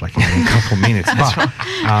McDonald's, like in a couple minutes. But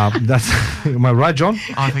that's am I right, John?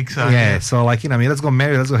 I think so. Yeah. So let's go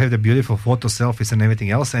marry, let's go have the beautiful photo selfies and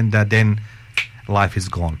everything else, and then life is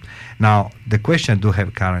gone. Now, the question I do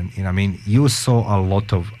have, Karen, you saw a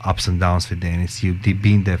lot of ups and downs with Dennis. You've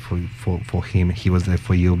been there for him. He was there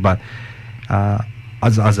for you. But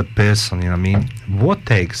as a person, what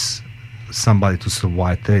takes somebody to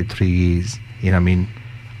survive 33 years,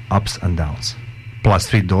 ups and downs? Plus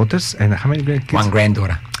 3 daughters, and how many grandkids? One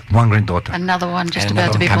granddaughter. One granddaughter. Another one just And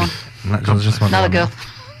about to be another born. Just one. Another girl.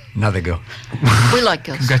 Another girl. We like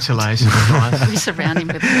girls. Congratulations, guys. We surround him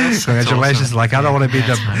with girls. Congratulations! awesome. Like I don't want to be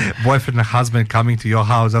That's the mate. boyfriend and husband coming to your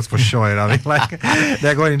house. That's for sure.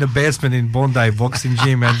 They're going in the basement in Bondi boxing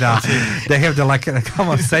gym, and they have the a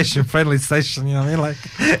conversation, friendly session.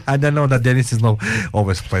 And they know that Dennis is not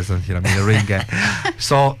always pleasant. In the ring game.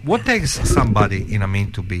 So, what takes somebody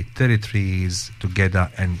to be 33 years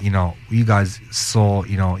together, and you guys saw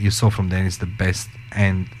you saw from Dennis the best.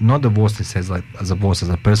 And not the worst he says as a boss, as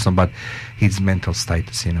a person, but his mental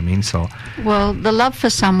status, So, Well, the love for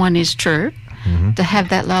someone is true, to have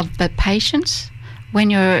that love, but patience.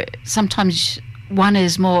 When sometimes one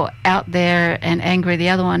is more out there and angry, the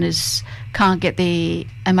other one can't get the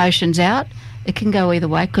emotions out. It can go either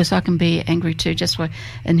way, because I can be angry too,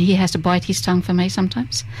 and he has to bite his tongue for me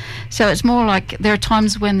sometimes. So it's more like there are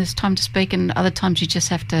times when there's time to speak, and other times you just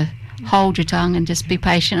have to hold your tongue and just be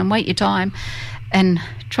patient and wait your time. And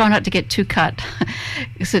try not to get too cut,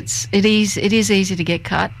 because it is easy to get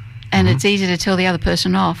cut, and it's easy to tell the other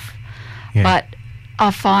person off. Yeah. But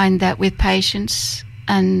I find that with patience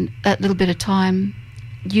and that little bit of time,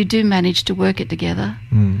 you do manage to work it together.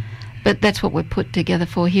 But that's what we're put together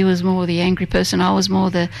for. He was more the angry person. I was more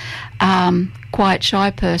the quiet,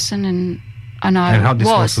 shy person, and I And how this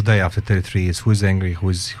was. works today after 33 years? Who's angry?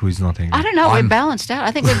 Who's not angry? I don't know. We're balanced out.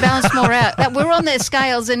 I think we're balanced more out. That we're on their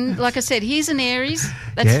scales, and like I said, he's an Aries.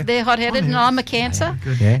 Yeah. They're hot-headed, and I'm a Cancer.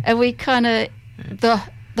 Yeah. And we kind of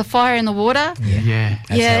the fire and the water. Yeah.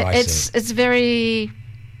 That's how I see it. It's very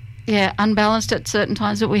unbalanced at certain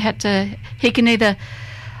times. But he can either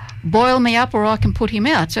boil me up or I can put him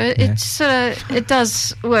out. So it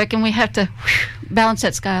does work, and we have to balance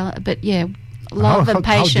that scale. But love and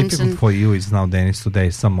how patience difficult and for you is now, Dennis, today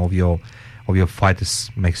some of your fighters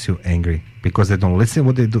makes you angry because they don't listen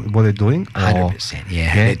what they're doing? Or- 100%.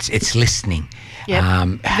 Yeah. It's listening.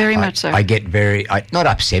 Yep, very much so. I get not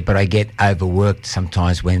upset, but I get overworked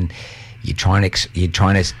sometimes when you're trying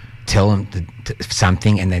to tell them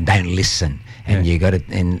something and they don't listen. And you got to,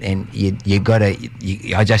 and you got to.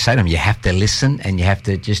 I just say to them, you have to listen and you have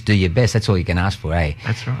to just do your best. That's all you can ask for, eh?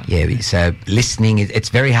 That's right. Yeah. So listening, it's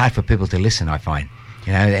very hard for people to listen. I find,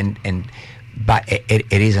 but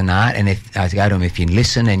it is an art. And if I go to them, if you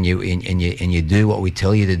listen and you do what we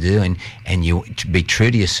tell you to do, and you be true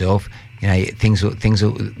to yourself, things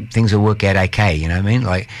will work out okay. You know what I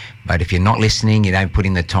mean? But if you're not listening, you don't put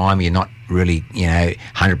in the time, you're not really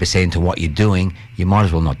 100% into what you're doing, you might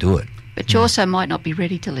as well not do it. But you also might not be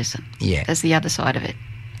ready to listen. Yeah. That's the other side of it.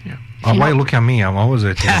 Yeah. Why you look at me? I'm always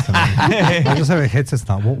ready to listen. I just have a headset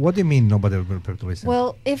now. What do you mean nobody will be prepared to listen?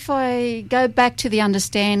 Well, if I go back to the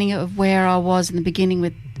understanding of where I was in the beginning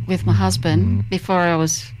with my husband, before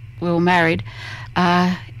we were married,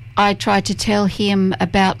 I tried to tell him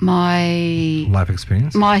about my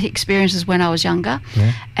experiences when I was younger,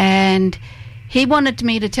 and he wanted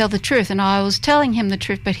me to tell the truth, and I was telling him the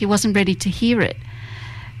truth, but he wasn't ready to hear it.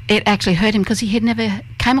 It actually hurt him because he had never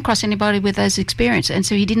came across anybody with those experiences, and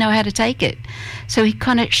so he didn't know how to take it. So he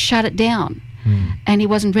kind of shut it down, and he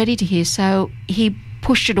wasn't ready to hear, so he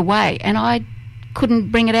pushed it away, and I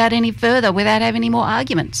couldn't bring it out any further without having any more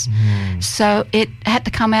arguments. So it had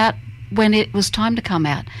to come out when it was time to come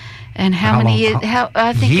out. And how many years?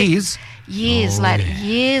 I think years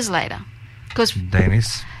later. Because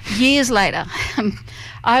Dennis. Years later,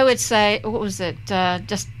 I would say, what was it?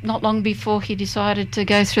 Just not long before he decided to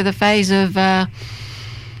go through the phase of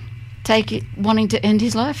wanting to end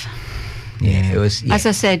his life. Yeah, it was. Yeah. As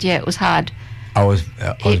I said, it was hard. I was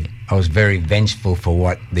very vengeful for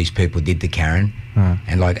what these people did to Karen,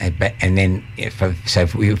 and then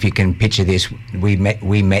if you can picture this, we met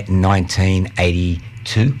in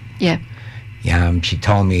 1982. Yeah. She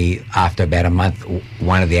told me after about a month,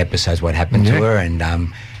 one of the episodes, what happened to her,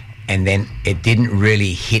 and then it didn't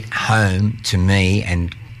really hit home to me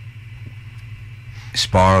and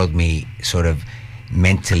spiraled me sort of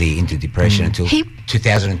mentally into depression until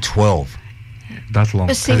 2012. That's long.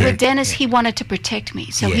 But see, with Dennis, he wanted to protect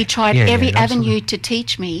me, so he tried every avenue to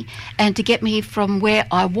teach me and to get me from where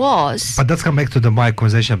I was. But let's come back to my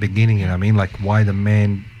conversation beginning. Why the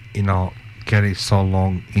man, carries so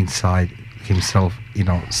long inside himself,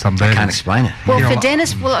 some I can't explain it. Well, for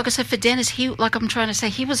Dennis, he, like I'm trying to say,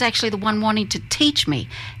 he was actually the one wanting to teach me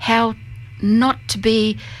how not to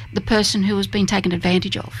be the person who was being taken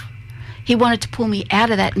advantage of. He wanted to pull me out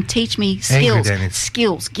of that and teach me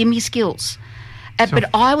skills, give me skills. But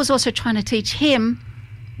I was also trying to teach him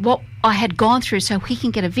what I had gone through so he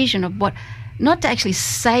can get a vision of what, not to actually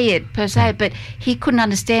say it per se, but he couldn't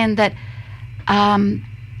understand that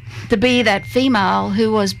to be that female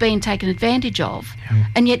who was being taken advantage of,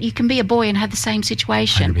 and yet you can be a boy and have the same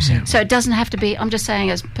situation. 100%. So it doesn't have to be, I'm just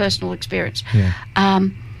saying as personal experience.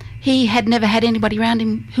 He had never had anybody around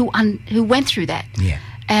him who went through that. Yeah.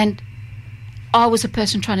 And I was a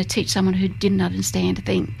person trying to teach someone who didn't understand a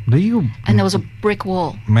thing. And there was a brick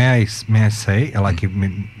wall. May I say,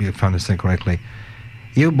 if I understand correctly,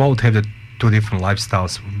 you both have the two different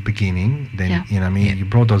lifestyles beginning. Then you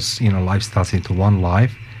brought those lifestyles into one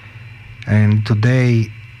life, and today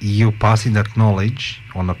you passing that knowledge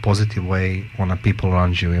on a positive way on the people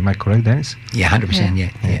around you. Am I correct, Dennis? Yeah, 100%.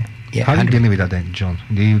 Yeah. How are you dealing with that, then, John?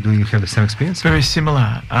 Do you have the same experience? Very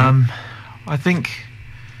similar. I think.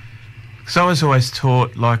 So I was always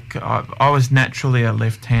taught, I was naturally a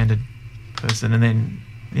left-handed person, and then,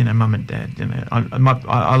 mum and dad,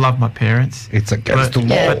 I love my parents. It's against the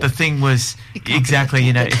law. But the thing was, exactly,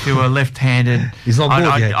 if you were left-handed, it's not good,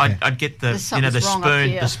 I'd get the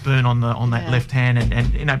spoon on that left hand,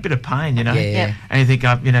 and a bit of pain, Yeah. And you think,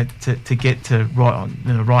 to get to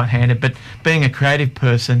right-handed. But being a creative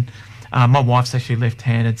person, my wife's actually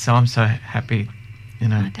left-handed, so I'm so happy.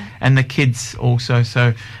 And the kids also.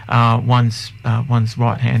 So one's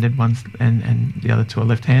right-handed, and the other two are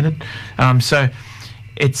left-handed. So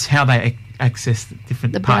it's how they access the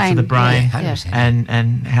different The parts of the brain, brain, yeah, 100%.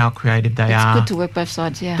 and how creative they It's are. good to work both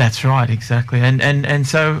sides, yeah. That's right, exactly. And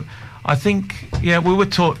so I think, we were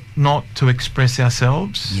taught not to express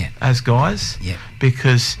ourselves Yeah. as guys, Yeah.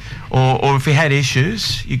 because, or if we had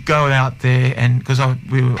issues, you go out there and, because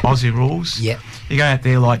we were Aussie rules, Yeah. you go out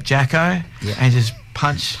there like Jacko Yeah. and just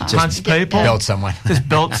punch people, Belt someone. just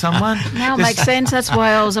belt someone. Now it Just- makes sense. That's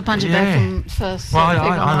why I was a punching Yeah. back from first. Well,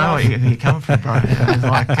 I know where you're coming from, bro. It was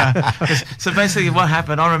like, so basically, what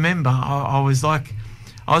happened? I remember I was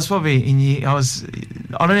probably in year.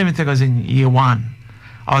 I don't even think I was in year 1.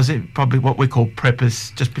 I was in probably what we call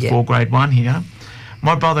preppers, just before grade 1 here.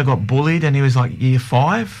 My brother got bullied, and he was like year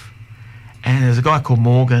 5. And there's a guy called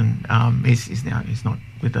Morgan. He's not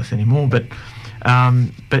with us anymore, but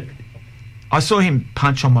I saw him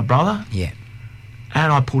punch on my brother, Yeah.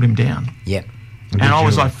 and I pulled him down. Yeah. And I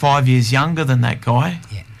was like 5 years younger than that guy.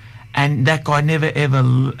 Yeah. And that guy never ever,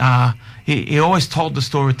 he always told the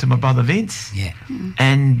story to my brother Vince. Yeah.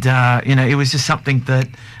 And, it was just something that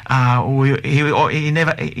he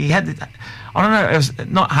never, he had, I don't know, it was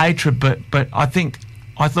not hatred, but I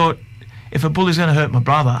thought if a bully's going to hurt my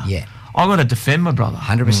brother, Yeah. I've got to defend my brother.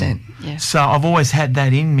 100%. Yeah. So I've always had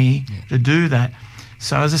that in me to do that.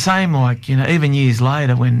 So it was the same, like, even years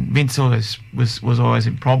later when Vince always was always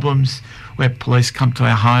in problems, where police come to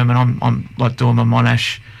our home, and I'm like doing my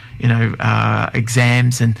Monash,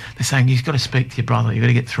 exams, and they're saying, you've got to speak to your brother, you've got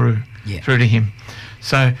to get through to him.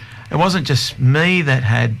 So it wasn't just me that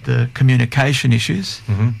had the communication issues,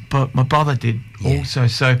 but my brother did also.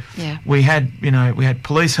 So we had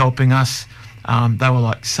police helping us. They were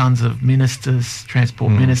like sons of ministers,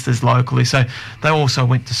 transport ministers locally. So they also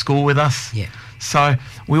went to school with us. Yeah. So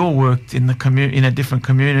we all worked in the in a different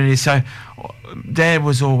community. So Dad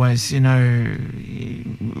was always,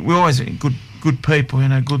 we're always good people,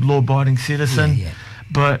 good law-abiding citizen. Yeah, yeah.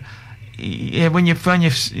 But when you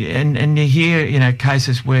and you hear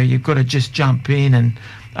cases where you've got to just jump in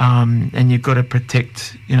and you've got to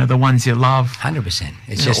protect the ones you love. 100%.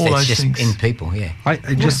 It's all just those things. in people. Yeah. I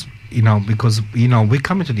just, because, we're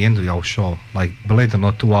coming to the end of our show. Like, believe it or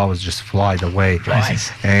not, 2 hours just flied away.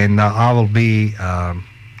 Flies. And I will be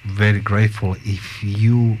very grateful if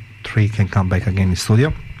you 3 can come back again in the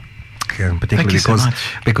studio. And particularly Thank you so much.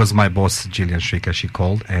 because my boss, Gillian Shrika, she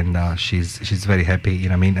called, and she's very happy,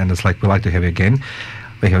 and it's like, we like to have you again.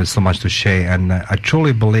 We have so much to share, and I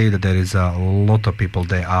truly believe that there is a lot of people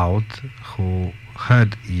there out who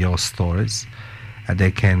heard your stories, and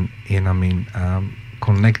they can,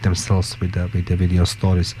 connect themselves with the video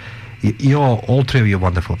stories. You're all 3 of you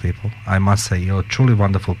wonderful people. I must say, you're truly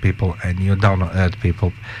wonderful people, and you're down to earth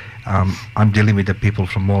people. I'm dealing with the people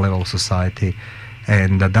from all levels of society,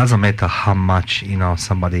 and it doesn't matter how much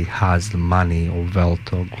somebody has the money or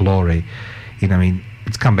wealth or glory.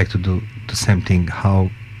 It's come back to do the same thing. How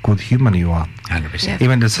good human you are. 100%.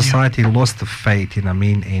 Even the society lost the faith,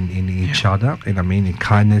 in each other, in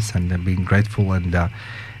kindness and being grateful and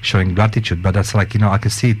showing gratitude. But that's like, I can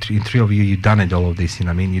see in 3 of you, you've done it, all of this,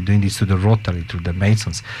 you're doing this to the Rotary, to the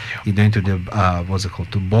Masons, you're doing to the,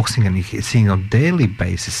 to boxing, and you're seeing on daily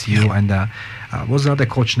basis, and, what's the other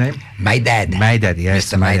coach name? Maydad. Maydad,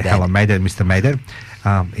 yes. Mr. Maydad. Hello, Maydad, Mr. Maydad.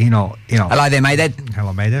 Hello there, Maydad.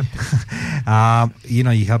 Hello, Maydad.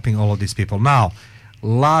 You're helping all of these people. Now,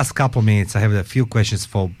 last couple of minutes, I have a few questions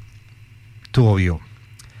for 2 of you.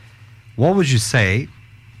 What would you say,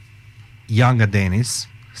 younger Dennis,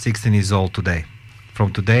 16 years old today,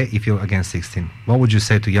 from today, if you're again 16, what would you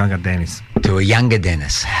say to younger Dennis? To a younger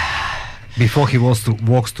Dennis. Before he walks to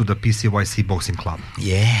the PCYC boxing club.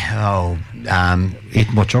 Yeah. Eat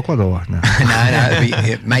more chocolate or what? No.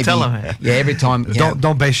 No. Maybe. Tell him. Yeah. Every time.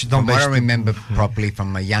 Don't bash. From what I remember properly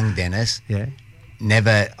from my young Dennis. Yeah.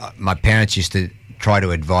 Never. My parents used to try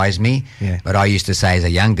to advise me. Yeah. But I used to say, as a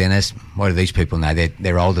young Dennis, what do these people know?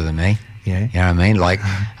 They're older than me. Yeah. You know what I mean? Like,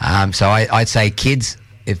 so I'd say, kids,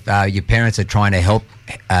 if your parents are trying to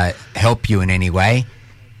help you in any way,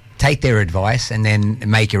 take their advice and then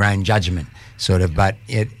make your own judgment, sort of. But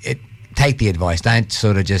take the advice. Don't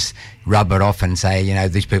sort of just rub it off and say,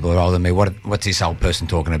 these people are older than me. What's this old person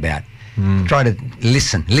talking about? Try to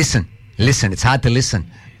listen. It's hard to listen.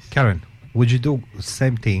 Karen, would you do the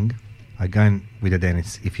same thing again with the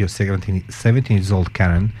Dennis? If you're 17 years old,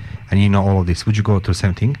 Karen, and you know all of this, would you go through the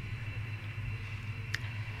same thing?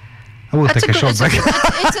 I will take a short break.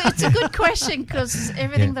 It's a good question, because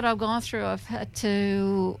everything that I've gone through, I've had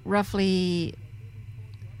to roughly,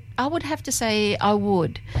 I would have to say I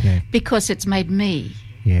would, because it's made me,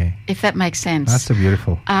 if that makes sense. That's so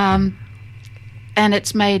beautiful. And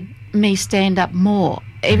it's made me stand up more,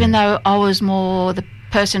 even though I was more the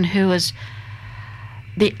person who was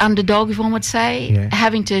the underdog, if one would say, Yeah.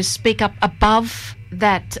 having to speak up above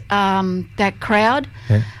that that crowd.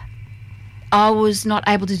 Yeah. I was not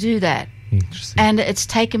able to do that. Interesting. And it's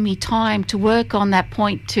taken me time to work on that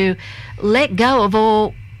point, to let go of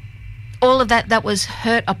all of that was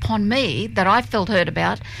hurt upon me, that I felt hurt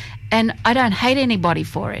about, and I don't hate anybody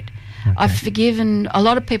for it. I've forgiven a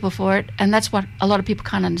lot of people for it, and that's what a lot of people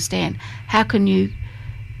can't understand. How can you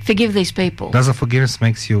forgive these people? Does the forgiveness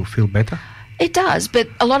makes you feel better? It does, but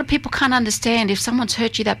a lot of people can't understand, if someone's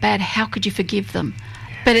hurt you that bad, how could you forgive them?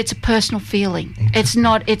 But it's a personal feeling. It's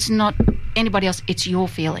not anybody else, it's your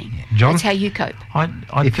feeling. John? It's how you cope. I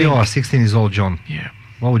If think, you are 16 years old, John, yeah,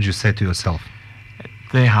 what would you say to yourself?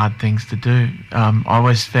 they're hard things to do. I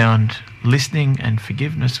always found listening and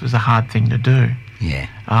forgiveness was a hard thing to do. Yeah.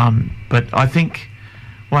 But I think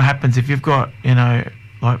what happens if you've got,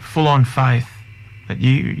 like full-on faith that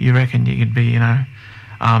you reckon you could be,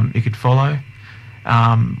 you could follow.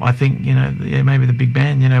 I think, maybe the big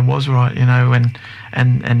band, was right,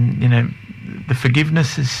 and the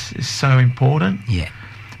forgiveness is so important. Yeah.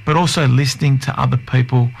 But also listening to other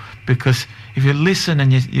people, because if you listen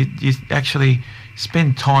and you actually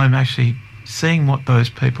spend time actually seeing what those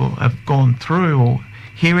people have gone through or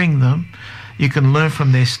hearing them, you can learn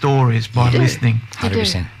from their stories by listening.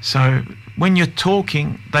 100%. So when you're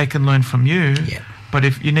talking, they can learn from you. Yeah. But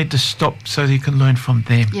if you need to stop so you can learn from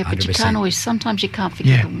them. Yeah, but you 100%. can't always, sometimes you can't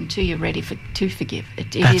forgive Yeah. them until you're ready to forgive.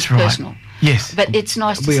 It That's is right. personal. Yes. But it's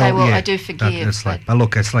nice to We say, all- well, yeah, I do forgive. It's like, but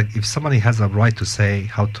look, it's like if somebody has a right to say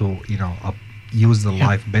how to, use the Yeah.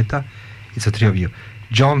 life better, it's the three of you.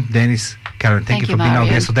 John, Dennis, Karen, thank you for being our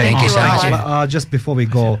Mario. guest today. Thank you so much. Just before we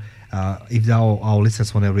go, if our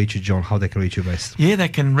listeners want to reach you, John, how they can reach you best? Yeah, they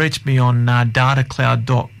can reach me on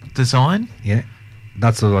datacloud.design. Yeah,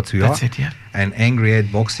 that's what we are. That's it, yeah. And Angry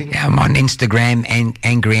Ed Boxing. I'm on Instagram and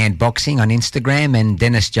Angry Ant Boxing on Instagram and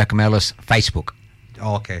Dennis Giacomellis Facebook.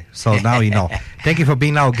 Okay, so now you know. Thank you for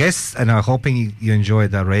being our guests, and I'm hoping you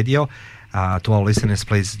enjoyed the radio. To our listeners,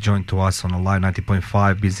 please join to us on the live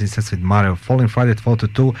 90.5 Business with Mario, following Friday at 4 to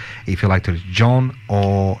 2. If you like to John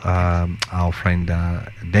or our friend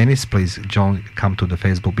Dennis, please come to the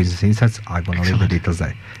Facebook Business Insights. I'm going to leave the details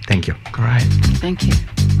there. Thank you. Great. Thank you.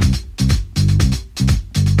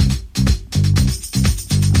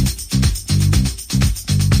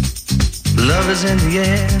 Love is in the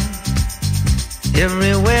air,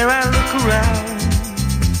 everywhere I look around.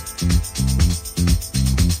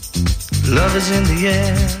 Love is in the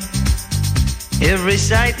air, every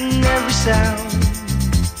sight and every sound.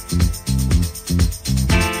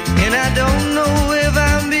 And I don't know if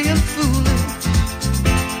I'm being foolish,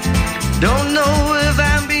 don't know if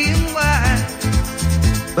I'm being wise,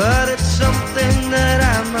 but it's something that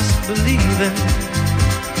I must believe in.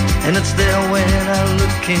 And it's there when I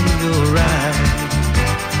look in your eyes.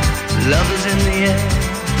 Love is in the air,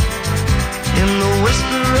 in the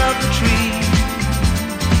whisper of the tree.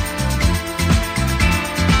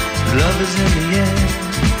 Love is in the air,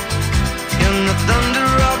 in the thunder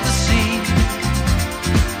of the sea.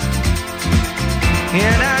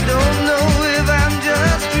 And I don't know if I'm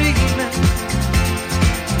just dreaming,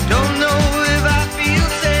 don't know if I feel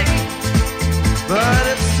safe, but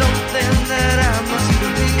it's something that I must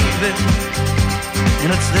believe in. And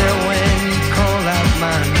it's there when you call out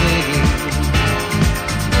my name.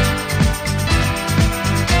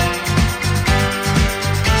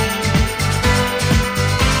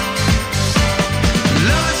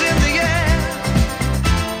 Love is in the air.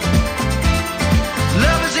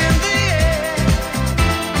 Love is in the air.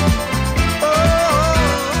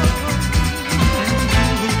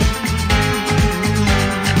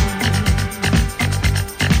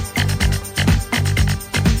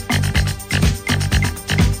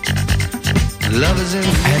 Love is in the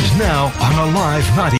air. And now on Alive 90.